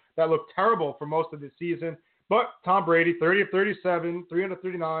defense that looked terrible for most of the season. But Tom Brady, 30 of 37,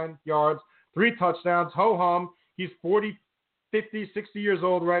 339 yards, 3 touchdowns, ho-hum. He's 40, 50, 60 years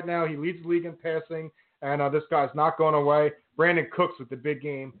old right now. He leads the league in passing, and this guy's not going away. Brandon Cooks with the big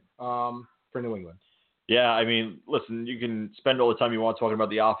game for New England. Yeah, I mean, listen, you can spend all the time you want talking about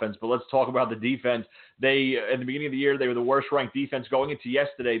the offense, but let's talk about the defense. They, at the beginning of the year, they were the worst-ranked defense. Going into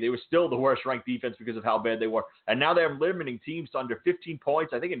yesterday, they were still the worst-ranked defense because of how bad they were. And now they're limiting teams to under 15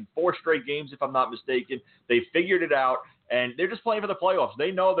 points, I think in 4 straight games, if I'm not mistaken. They figured it out, and they're just playing for the playoffs.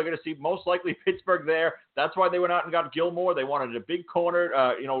 They know they're going to see most likely Pittsburgh there. That's why they went out and got Gilmore. They wanted a big corner,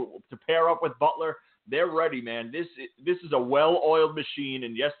 to pair up with Butler. They're ready, man. This is a well-oiled machine,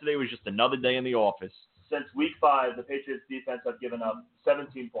 and yesterday was just another day in the office. Since week 5, the Patriots defense have given up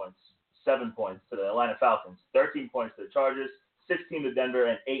 17 points, 7 points to the Atlanta Falcons, 13 points to the Chargers, 16 to Denver,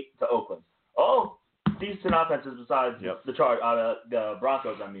 and 8 to Oakland. Oh, decent offenses besides the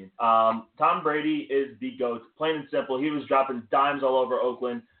Broncos, I mean. Tom Brady is the GOAT, plain and simple. He was dropping dimes all over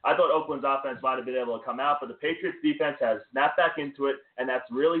Oakland. I thought Oakland's offense might have been able to come out, but the Patriots defense has snapped back into it, and that's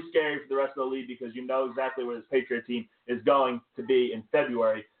really scary for the rest of the league because you know exactly where this Patriot team is going to be in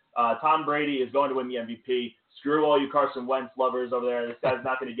February. Tom Brady is going to win the MVP. Screw all you Carson Wentz lovers over there. This guy's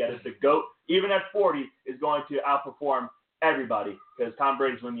not going to get it. The GOAT, even at 40, is going to outperform everybody because Tom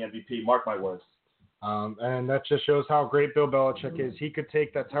Brady's winning the MVP. Mark my words. And that just shows how great Bill Belichick is. He could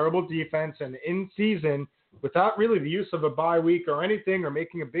take that terrible defense and in season, without really the use of a bye week or anything or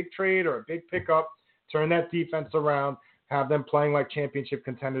making a big trade or a big pickup, turn that defense around, have them playing like championship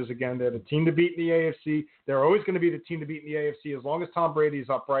contenders again. They're the team to beat in the AFC. They're always going to be the team to beat in the AFC as long as Tom Brady's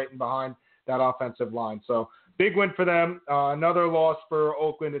upright and behind that offensive line. So big win for them. Another loss for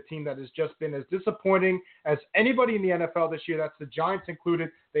Oakland, a team that has just been as disappointing as anybody in the NFL this year. That's the Giants included.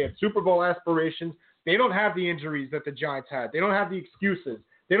 They had Super Bowl aspirations. They don't have the injuries that the Giants had. They don't have the excuses.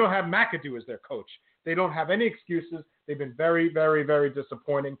 They don't have McAdoo as their coach. They don't have any excuses. They've been very, very, very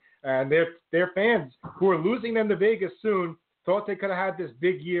disappointing. And their fans who are losing them to Vegas soon thought they could have had this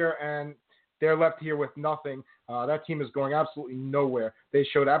big year, and they're left here with nothing. That team is going absolutely nowhere. They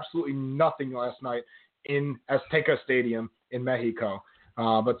showed absolutely nothing last night in Azteca Stadium in Mexico.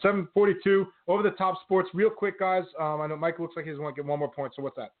 But 7:42, over the top sports. Real quick, guys. I know Mike looks like he's going to get one more point. So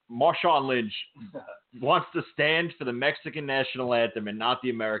what's that? Marshawn Lynch wants to stand for the Mexican national anthem and not the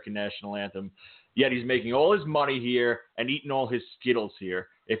American national anthem. Yet he's making all his money here and eating all his Skittles here.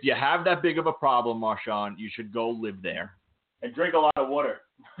 If you have that big of a problem, Marshawn, you should go live there. And drink a lot of water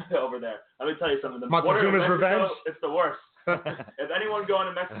over there. Let me tell you something. The Montezuma's water in Mexico, revenge? it's the worst. If anyone going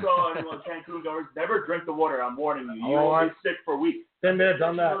to Mexico, anyone Cancun goers, never drink the water. I'm warning you. You will be sick for weeks. Been there,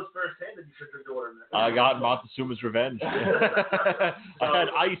 done that. Firsthand that you should drink the water. I got Montezuma's revenge. I had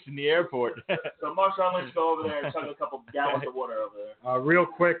ice in the airport. So Marshawn Lynch, go over there and chug a couple gallons of water over there. Real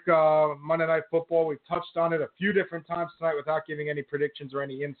quick, Monday Night Football. We've touched on it a few different times tonight without giving any predictions or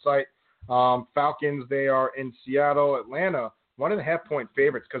any insight. Falcons, they are in Seattle. Atlanta, 1.5-point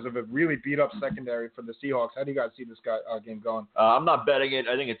favorites because of a really beat-up secondary for the Seahawks. How do you guys see this game going? I'm not betting it.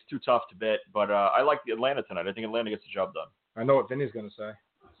 I think it's too tough to bet, but I like the Atlanta tonight. I think Atlanta gets the job done. I know what Vinny's going to say.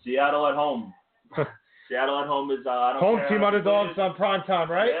 Seattle at home. Seattle at home is home team underdogs on prime time,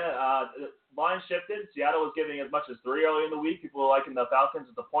 right? Yeah. Line shifted. Seattle was giving as much as 3 early in the week. People were liking the Falcons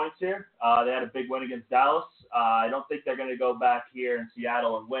at the points here. They had a big win against Dallas. I don't think they're going to go back here in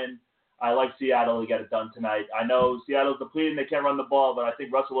Seattle and win. I like Seattle to get it done tonight. I know Seattle's depleted and they can't run the ball, but I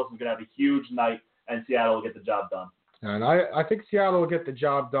think Russell Wilson's going to have a huge night, and Seattle will get the job done. And I think Seattle will get the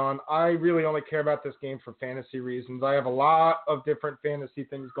job done. I really only care about this game for fantasy reasons. I have a lot of different fantasy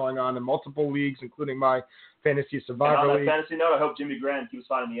things going on in multiple leagues, including my Fantasy Survivor League. On that fantasy note, I hope Jimmy Graham keeps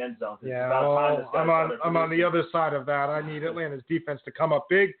finding the end zone. Yeah, I'm on the other side of that. I need Atlanta's defense to come up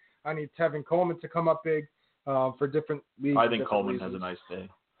big. I need Tevin Coleman to come up big for different leagues. I think Coleman has a nice day.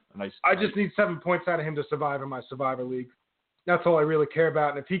 I just need 7 points out of him to survive in my Survivor League. That's all I really care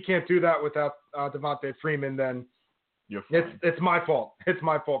about. And if he can't do that without Devontae Freeman, then it's my fault. It's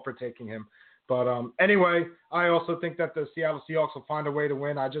my fault for taking him. But anyway, I also think that the Seattle Seahawks will find a way to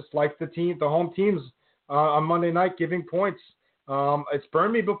win. I just like the home teams on Monday night giving points. It's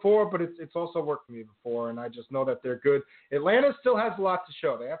burned me before, but it's also worked for me before, and I just know that they're good. Atlanta still has a lot to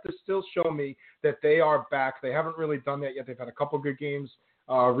show. They have to still show me that they are back. They haven't really done that yet. They've had a couple good games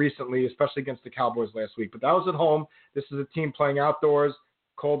recently, especially against the Cowboys last week. But that was at home. This is a team playing outdoors,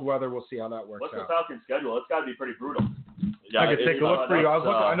 cold weather. We'll see how that works out. What's the Falcons' schedule? It's got to be pretty brutal. Yeah, I could take a look for you.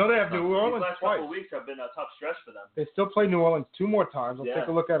 I know they have New Orleans These last twice. couple weeks have been a tough stretch for them. They still play New Orleans 2 more times. I'll take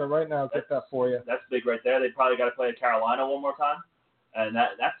a look at it right now. Get that for you. That's big right there. They probably got to play Carolina one more time. And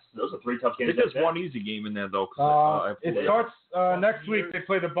those are 3 tough games. There's one easy game in there, though. It starts next week. They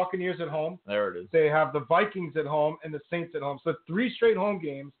play the Buccaneers at home. There it is. They have the Vikings at home and the Saints at home. So 3 straight home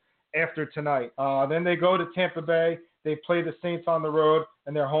games after tonight. Then they go to Tampa Bay. They play the Saints on the road,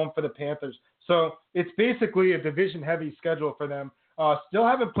 and they're home for the Panthers. So it's basically a division-heavy schedule for them. Still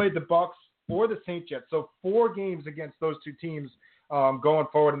haven't played the Bucs or the Saints yet. So 4 games against those 2 teams going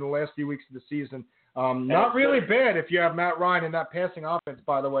forward in the last few weeks of the season. Not really bad if you have Matt Ryan in that passing offense,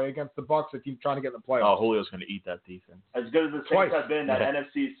 by the way, against the Bucs that keep trying to get in the playoffs. Oh, Julio's going to eat that defense. As good as the Saints have been, that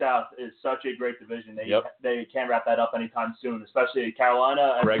NFC South is such a great division. They can't wrap that up anytime soon, especially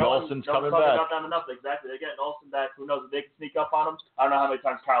Carolina. Greg Olson's coming back. Exactly. They're getting Olsen back. Who knows if they can sneak up on them. I don't know how many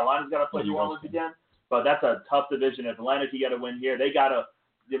times Carolina's got to play New Orleans again, but that's a tough division. If Atlanta can get a win here, they got to,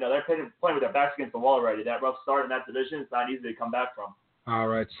 they're playing with their backs against the wall already. That rough start in that division, it's not easy to come back from. All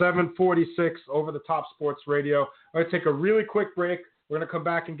right, 7:46 over the Top Sports Radio. I'm going to take a really quick break. We're going to come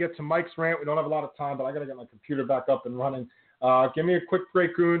back and get to Mike's rant. We don't have a lot of time, but I got to get my computer back up and running. Give me a quick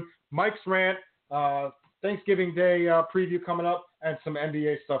break, Goon. Mike's rant, Thanksgiving Day preview coming up, and some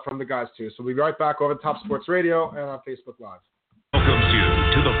NBA stuff from the guys, too. So we'll be right back over Top Sports Radio and on Facebook Live. Welcomes you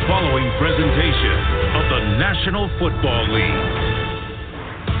to the following presentation of the National Football League.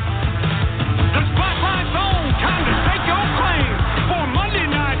 The spotlight's on. Time to stake your claim for Monday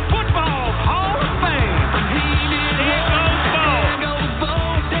Night Football Hall of Fame. Here goes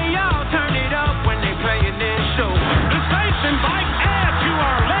Bo. They all turn it up when they playing this show. The Saints and Vikes add to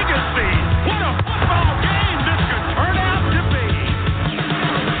our legacy. What a football game this could turn out to be.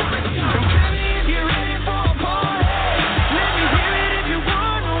 So baby, if you're ready for a party, let me hear it if you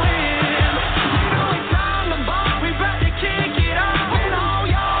want to win. You know it's time to ball. We about to kick it off and all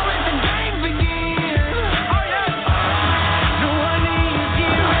y'all let the game begin. Oh yeah. New Orleans,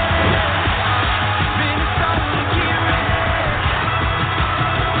 get ready. Minnesota, get ready.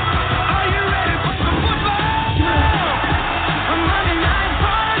 Are you ready for some football? A Monday night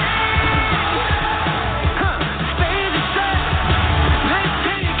party. Stage is set. Let's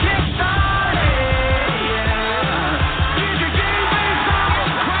get it kick-started. Get your game face on.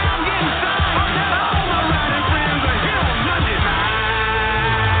 Crowd getting some. All my riding friends are here on Monday night.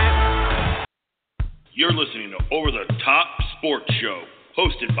 You're listening to Over the Top Sports Show,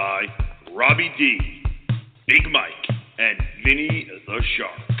 hosted by Robbie D, Big Mike, and Vinny the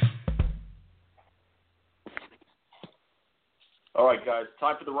Shark. All right, guys,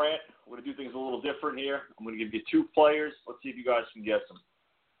 time for the rant. We're going to do things a little different here. I'm going to give you 2 players. Let's see if you guys can guess them.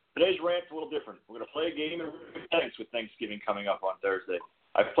 Today's rant's a little different. We're going to play a game and thanks with Thanksgiving coming up on Thursday.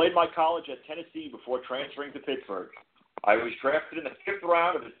 I played my college at Tennessee before transferring to Pittsburgh. I was drafted in the 5th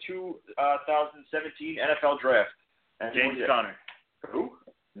round of the 2017 NFL Draft. And James Conner. Who?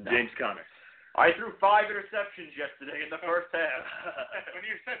 James Conner. I threw 5 interceptions yesterday in the first half. When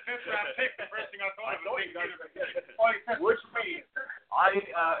you said 5th round pick, the first thing I thought of was Which means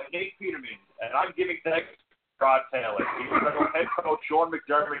Nate Peterman, and I'm giving thanks to Rod Taylor. Even though head coach Sean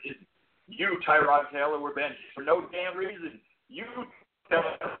McDermott is you, Tyrod Taylor, were benched for no damn reason. You,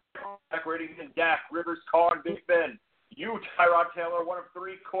 rating in Dak, Rivers, Carr, and Big Ben. You, Tyrod Taylor, one of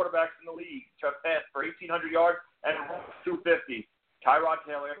 3 quarterbacks in the league to have passed for 1,800 yards and 250. Tyrod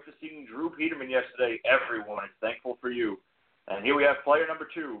Taylor, after seeing Drew Peterman yesterday, everyone is thankful for you. And here we have player number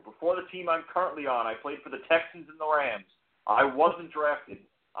 2. Before the team I'm currently on, I played for the Texans and the Rams. I wasn't drafted.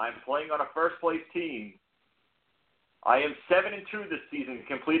 I'm playing on a first-place team. I am 7-2 this season,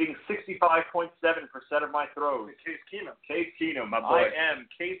 completing 65.7% of my throws. Case Keenum, my boy. I am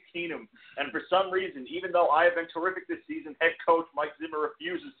Case Keenum. And for some reason, even though I have been terrific this season, head coach Mike Zimmer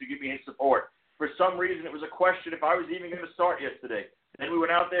refuses to give me his support. For some reason, it was a question if I was even going to start yesterday. Then we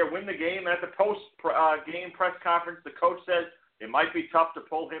went out there, win the game, and at the post-game press conference, the coach says it might be tough to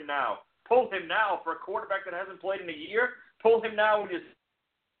pull him now. Pull him now for a quarterback that hasn't played in a year? Pull him now when his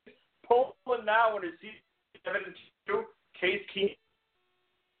season 7-2. Case Keenum.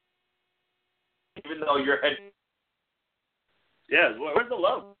 even though your head. Yeah, where's the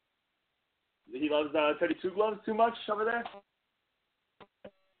love? He loves Teddy Two Gloves too much over there?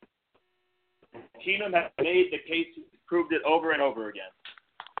 Keenum has made the case, proved it over and over again.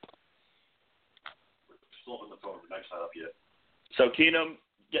 Still on the phone. The mic's not up yet. So Keenum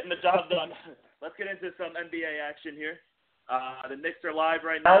getting the job done. Let's get into some NBA action here. The Knicks are live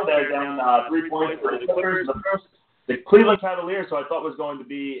right now. They're down 3 points for the Clippers. The Cleveland Cavaliers, who I thought was going to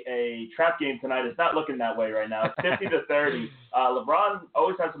be a trap game tonight, is not looking that way right now. It's 50-30. LeBron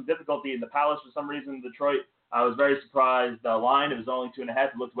always has some difficulty in the Palace for some reason in Detroit. I was very surprised. The line, it was only 2.5.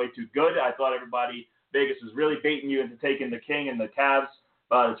 It looked way too good. I thought Vegas was really baiting you into taking the King and the Cavs.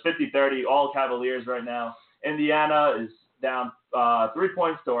 But it's 50-30, all Cavaliers right now. Indiana is down 3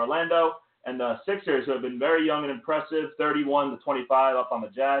 points to Orlando. And the Sixers, who have been very young and impressive, 31-25 up on the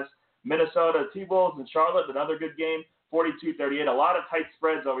Jazz. Minnesota, T-Wolves, and Charlotte, another good game, 42-38. A lot of tight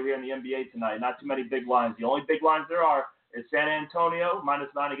spreads over here in the NBA tonight. Not too many big lines. The only big lines there are is San Antonio,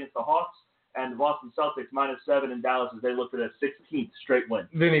 -9 against the Hawks, and the Boston Celtics, -7 in Dallas as they look for their 16th straight win.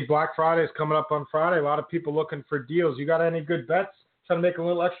 Vinny, Black Friday is coming up on Friday. A lot of people looking for deals. You got any good bets? Trying to make a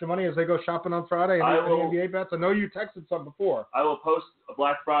little extra money as they go shopping on Friday? Any NBA bets? I know you texted some before. I will post a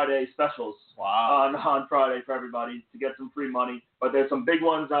Black Friday specials on Friday for everybody to get some free money. But there's some big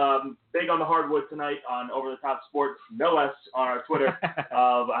ones, big on the hardwood tonight on Over the Top Sports, no S on our Twitter.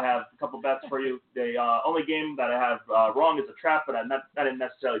 I have a couple bets for you. The only game that I have wrong is a trap, but I didn't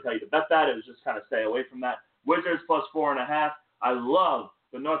necessarily tell you to bet that. It was just kind of stay away from that. Wizards +4.5. I love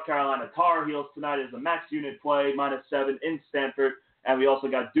the North Carolina Tar Heels tonight as a max unit play, -7 in Stanford. And we also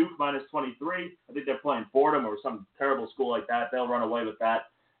got Duke -23. I think they're playing Fordham or some terrible school like that. They'll run away with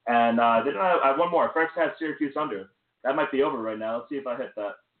that. And I have one more. Fresh has Syracuse under. That might be over right now. Let's see if I hit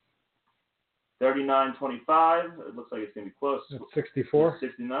that. 39-25. It looks like it's going to be close. That's 64.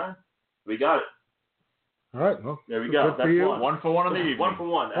 69. We got it. All right. Well, there we go. That's one. 1 for 1 on the evening. 1 for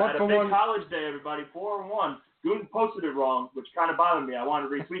 1. I had a big college day, everybody. 4-1. Goon posted it wrong, which kind of bothered me. I wanted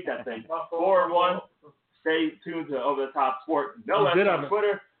to retweet that thing. 4-1. Stay tuned to Over the Top Sport. No S on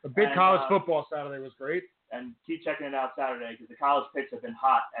Twitter. A big college football Saturday was great. And keep checking it out Saturday because the college picks have been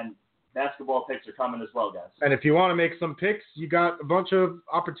hot and basketball picks are coming as well, guys. And if you want to make some picks, you got a bunch of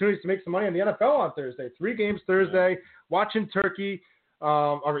opportunities to make some money in the NFL on Thursday. 3 games Thursday. Watching turkey,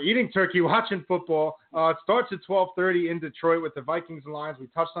 or eating turkey, watching football. It starts at 12:30 in Detroit with the Vikings and Lions. We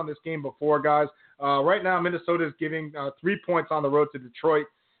touched on this game before, guys. Right now, Minnesota is giving 3 points on the road to Detroit.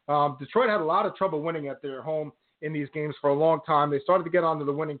 Detroit had a lot of trouble winning at their home in these games for a long time. They started to get onto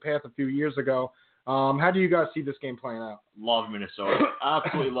the winning path a few years ago. How do you guys see this game playing out? Love Minnesota.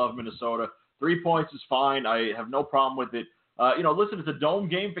 Absolutely love Minnesota. 3 points is fine. I have no problem with it. Listen, it's a dome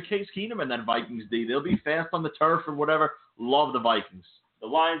game for Case Keenum and then Vikings D. They'll be fast on the turf or whatever. Love the Vikings. The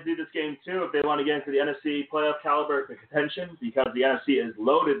Lions do this game, too, if they want to get into the NFC playoff caliber contention because the NFC is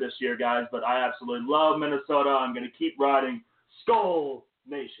loaded this year, guys. But I absolutely love Minnesota. I'm going to keep riding Skull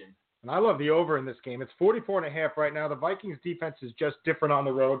Nation. And I love the over in this game. It's 44.5 right now. The Vikings defense is just different on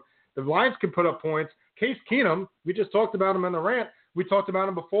the road. The Lions can put up points. Case Keenum, we just talked about him in the rant. We talked about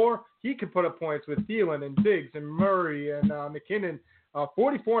him before. He can put up points with Thielen and Diggs and Murray and McKinnon.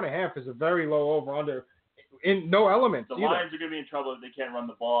 44.5 is a very low over-under in no elements The either. Lions are going to be in trouble if they can't run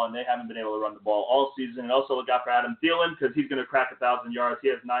the ball, and they haven't been able to run the ball all season. And also look out for Adam Thielen because he's going to crack 1,000 yards. He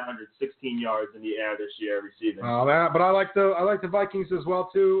has 916 yards in the air this year receiving. But I like the Vikings as well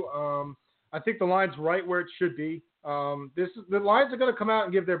too. I think the line's right where it should be. The Lions are going to come out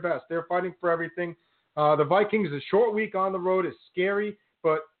and give their best. They're fighting for everything. The Vikings, a short week on the road is scary,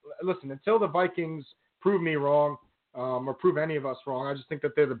 but listen, until the Vikings prove me wrong or prove any of us wrong, I just think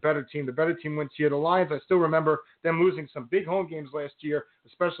that they're the better team. The better team wins here. The Lions, I still remember them losing some big home games last year,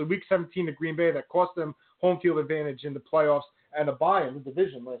 especially Week 17 to Green Bay that cost them home field advantage in the playoffs and a bye in the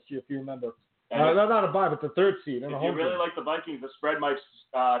division last year, if you remember. Not a bye, but the 3rd seed. If you really like the Vikings, the spread might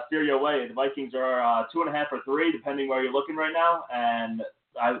steer you away. The Vikings are 2.5 or 3, depending where you're looking right now, and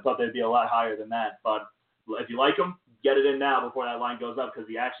I thought they'd be a lot higher than that. But if you like them, get it in now before that line goes up because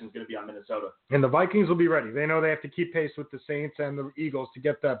the action's going to be on Minnesota. And the Vikings will be ready. They know they have to keep pace with the Saints and the Eagles to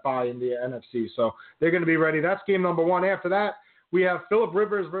get that bye in the NFC. So they're going to be ready. That's game number 1. After that, we have Phillip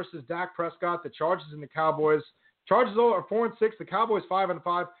Rivers versus Dak Prescott, the Chargers and the Cowboys. Chargers are 4-6. The Cowboys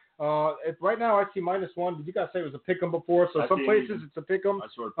 5-5. Right now, I see -1. Did you guys say it was a pick'em before? So some places it's a pick'em.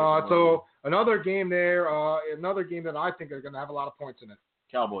 So another game there, another game that I think are going to have a lot of points in it.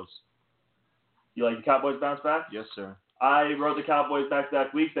 Cowboys. You like the Cowboys bounce back? Yes, sir. I rode the Cowboys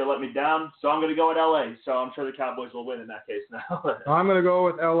back-to-back weeks. They let me down, so I'm going to go with L.A. So I'm sure the Cowboys will win in that case now. I'm going to go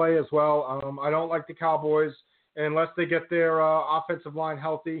with L.A. as well. I don't like the Cowboys. unless they get their offensive line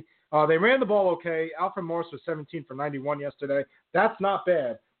healthy. They ran the ball okay. Alfred Morris was 17 for 91 yesterday. That's not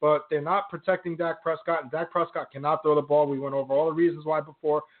bad, but they're not protecting Dak Prescott, and Dak Prescott cannot throw the ball. We went over all the reasons why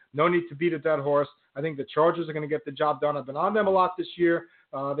before. No need to beat a dead horse. I think the Chargers are going to get the job done. I've been on them a lot this year.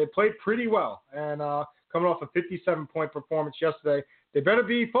 They played pretty well, and coming off a 57-point performance yesterday, they better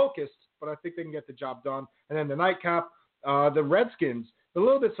be focused, but I think they can get the job done. And then the nightcap, the Redskins, a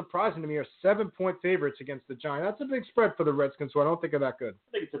little bit surprising to me, are 7-point favorites against the Giants. That's a big spread for the Redskins, so I don't think they're that good.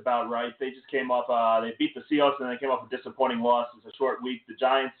 I think it's about right. They just came off, they beat the Seahawks, and they came off a disappointing loss. It's a short week. The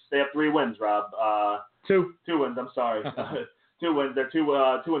Giants, they have 3 wins, Rob. Two wins, I'm sorry. 2 wins. They're two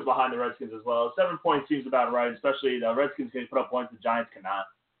wins behind the Redskins as well. 7 points seems about right, especially the Redskins can put up points. The Giants cannot.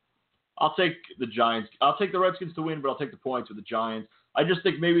 I'll take the Giants. I'll take the Redskins to win, but I'll take the points with the Giants. I just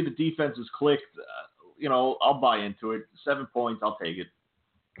think maybe the defense is clicked. I'll buy into it. 7 points, I'll take it.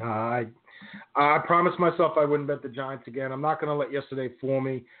 I promised myself I wouldn't bet the Giants again. I'm not going to let yesterday fool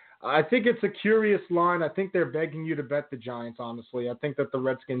me. I think it's a curious line. I think they're begging you to bet the Giants, honestly. I think that the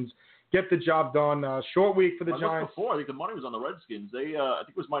Redskins get the job done. Short week for the Giants. Before, I think the money was on the Redskins. They, I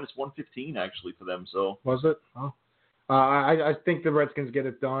think it was -115 actually for them. So was it? Oh. I think the Redskins get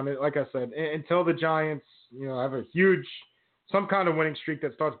it done. Like I said, until the Giants, have a huge, some kind of winning streak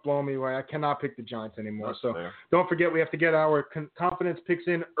that starts blowing me away, I cannot pick the Giants anymore. That's so fair. Don't forget, we have to get our confidence picks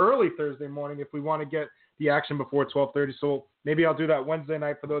in early Thursday morning if we want to get the action before 12:30. So maybe I'll do that Wednesday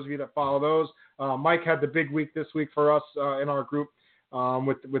night for those of you that follow those. Mike had the big week this week for us in our group.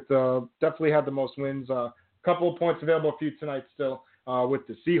 With definitely had the most wins. A couple of points available for you tonight still with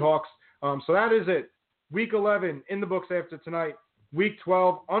the Seahawks. So that is it. Week 11 in the books after tonight. Week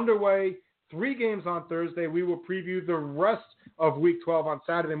 12 underway. 3 games on Thursday. We will preview the rest of Week 12 on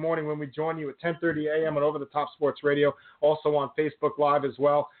Saturday morning when we join you at 10:30 a.m. on Over the Top Sports Radio, also on Facebook Live as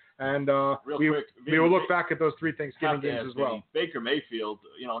well. And we will look back at those 3 Thanksgiving games as well. Baker Mayfield,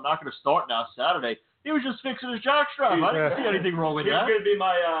 not going to start now Saturday. He was just fixing his jockstrap. I didn't see anything wrong with that. Here's going to be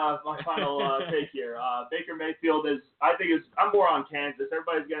my final take here. Baker Mayfield I'm more on Kansas.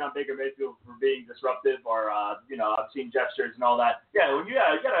 Everybody's getting on Baker Mayfield for being disruptive or, I've seen gestures and all that. Yeah, when you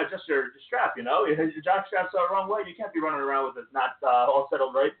got to adjust your strap, your jockstrap's the wrong way. You can't be running around with it not all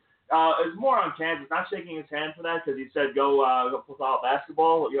settled right. It's more on Kansas, not shaking his hand for that because he said go play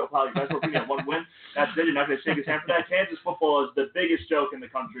basketball. Probably basketball team had 1 win. That's it. You're not going to shake his hand for that. Kansas football is the biggest joke in the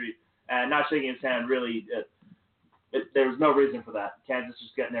country. And not shaking his hand, really, there was no reason for that. Kansas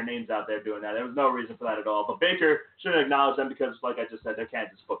just getting their names out there doing that. There was no reason for that at all. But Baker shouldn't acknowledge them because, like I just said, they're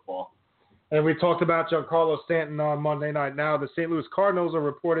Kansas football. And we talked about Giancarlo Stanton on Monday night. Now the St. Louis Cardinals are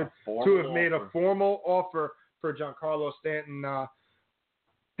reported to have made a formal offer for Giancarlo Stanton.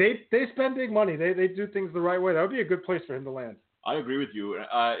 They spend big money. They do things the right way. That would be a good place for him to land. I agree with you.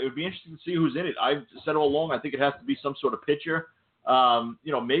 It would be interesting to see who's in it. I've said all along, I think it has to be some sort of pitcher.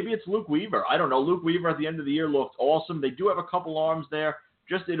 Maybe it's Luke Weaver. I don't know. Luke Weaver at the end of the year looked awesome. They do have a couple arms there.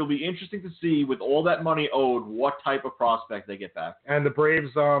 It'll be interesting to see with all that money owed, what type of prospect they get back. And the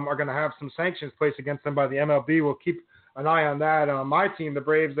Braves are going to have some sanctions placed against them by the MLB. We'll keep an eye on that. My team, the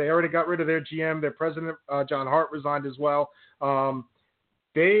Braves, they already got rid of their GM. Their president, John Hart, resigned as well.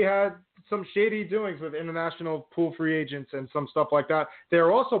 They had some shady doings with international pool free agents and some stuff like that.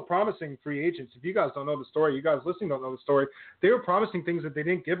 They're also promising free agents. If you guys don't know the story, you guys listening don't know the story, they were promising things that they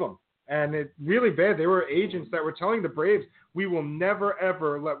didn't give them. And it's really bad. There were agents that were telling the Braves, we will never,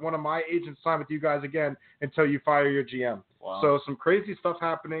 ever let one of my agents sign with you guys again until you fire your GM. Wow. So some crazy stuff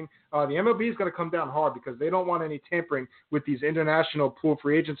happening. The MLB is going to come down hard because they don't want any tampering with these international pool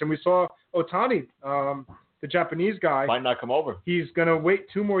free agents. And we saw Ohtani, the Japanese guy, might not come over. He's going to wait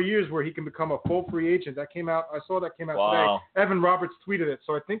 2 more years where he can become a full free agent. That came out. I saw that came out wow. today. Evan Roberts tweeted it.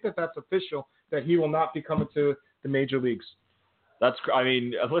 So I think that's official that he will not be coming to the major leagues.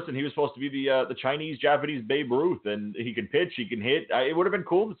 Listen, he was supposed to be the Chinese-Japanese Babe Ruth, and he can pitch, he can hit. It would have been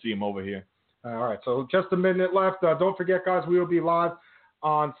cool to see him over here. All right, so just a minute left. Don't forget, guys, we will be live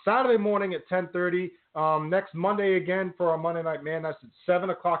on Saturday morning at 10:30. Next Monday again for our Monday Night Man. That's at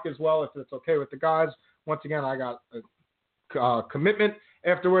 7 o'clock as well, if it's okay with the guys. Once again, I got a commitment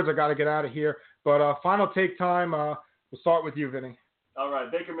afterwards. I got to get out of here. But final take time. We'll start with you, Vinny. All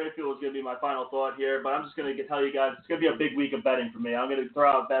right, Baker Mayfield is going to be my final thought here, but I'm just going to tell you guys it's going to be a big week of betting for me. I'm going to throw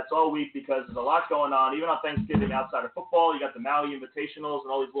out bets all week because there's a lot going on. Even on Thanksgiving outside of football, you got the Maui Invitationals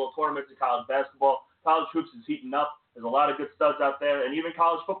and all these little tournaments in college basketball. College hoops is heating up. There's a lot of good studs out there, and even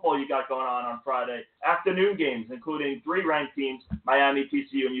college football you got going on Friday. Afternoon games, including 3 ranked teams, Miami,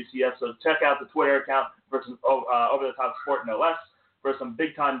 TCU, and UCF. So check out the Twitter account versus Over the Top Sport and OS for some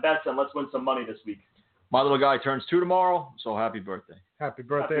big-time bets, and let's win some money this week. My little guy turns 2 tomorrow, so happy birthday. Happy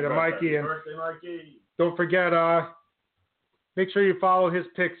birthday to Mikey. Happy birthday, Mikey. don't forget, make sure you follow his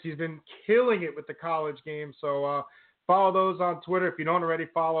picks. He's been killing it with the college game. So follow those on Twitter if you don't already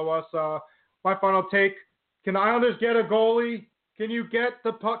follow us. My final take, can the Islanders get a goalie? Can you get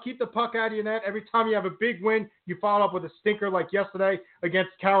the puck, keep the puck out of your net? Every time you have a big win, you follow up with a stinker like yesterday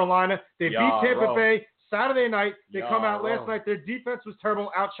against Carolina. They beat Tampa Bay Saturday night. They come out last night. Their defense was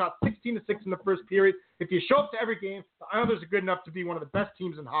terrible, outshot 16-6 in the first period. If you show up to every game, the Islanders are good enough to be one of the best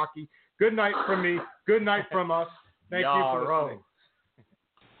teams in hockey. Good night from me. Good night from us. Thank you for listening.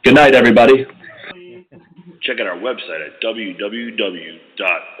 Good night, everybody. Check out our website at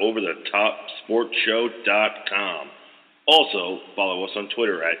www.overthetopsportshow.com. Also, follow us on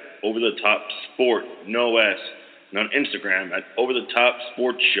Twitter at OverTheTopSport, no S, and on Instagram at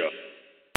OverTheTopSportsShow.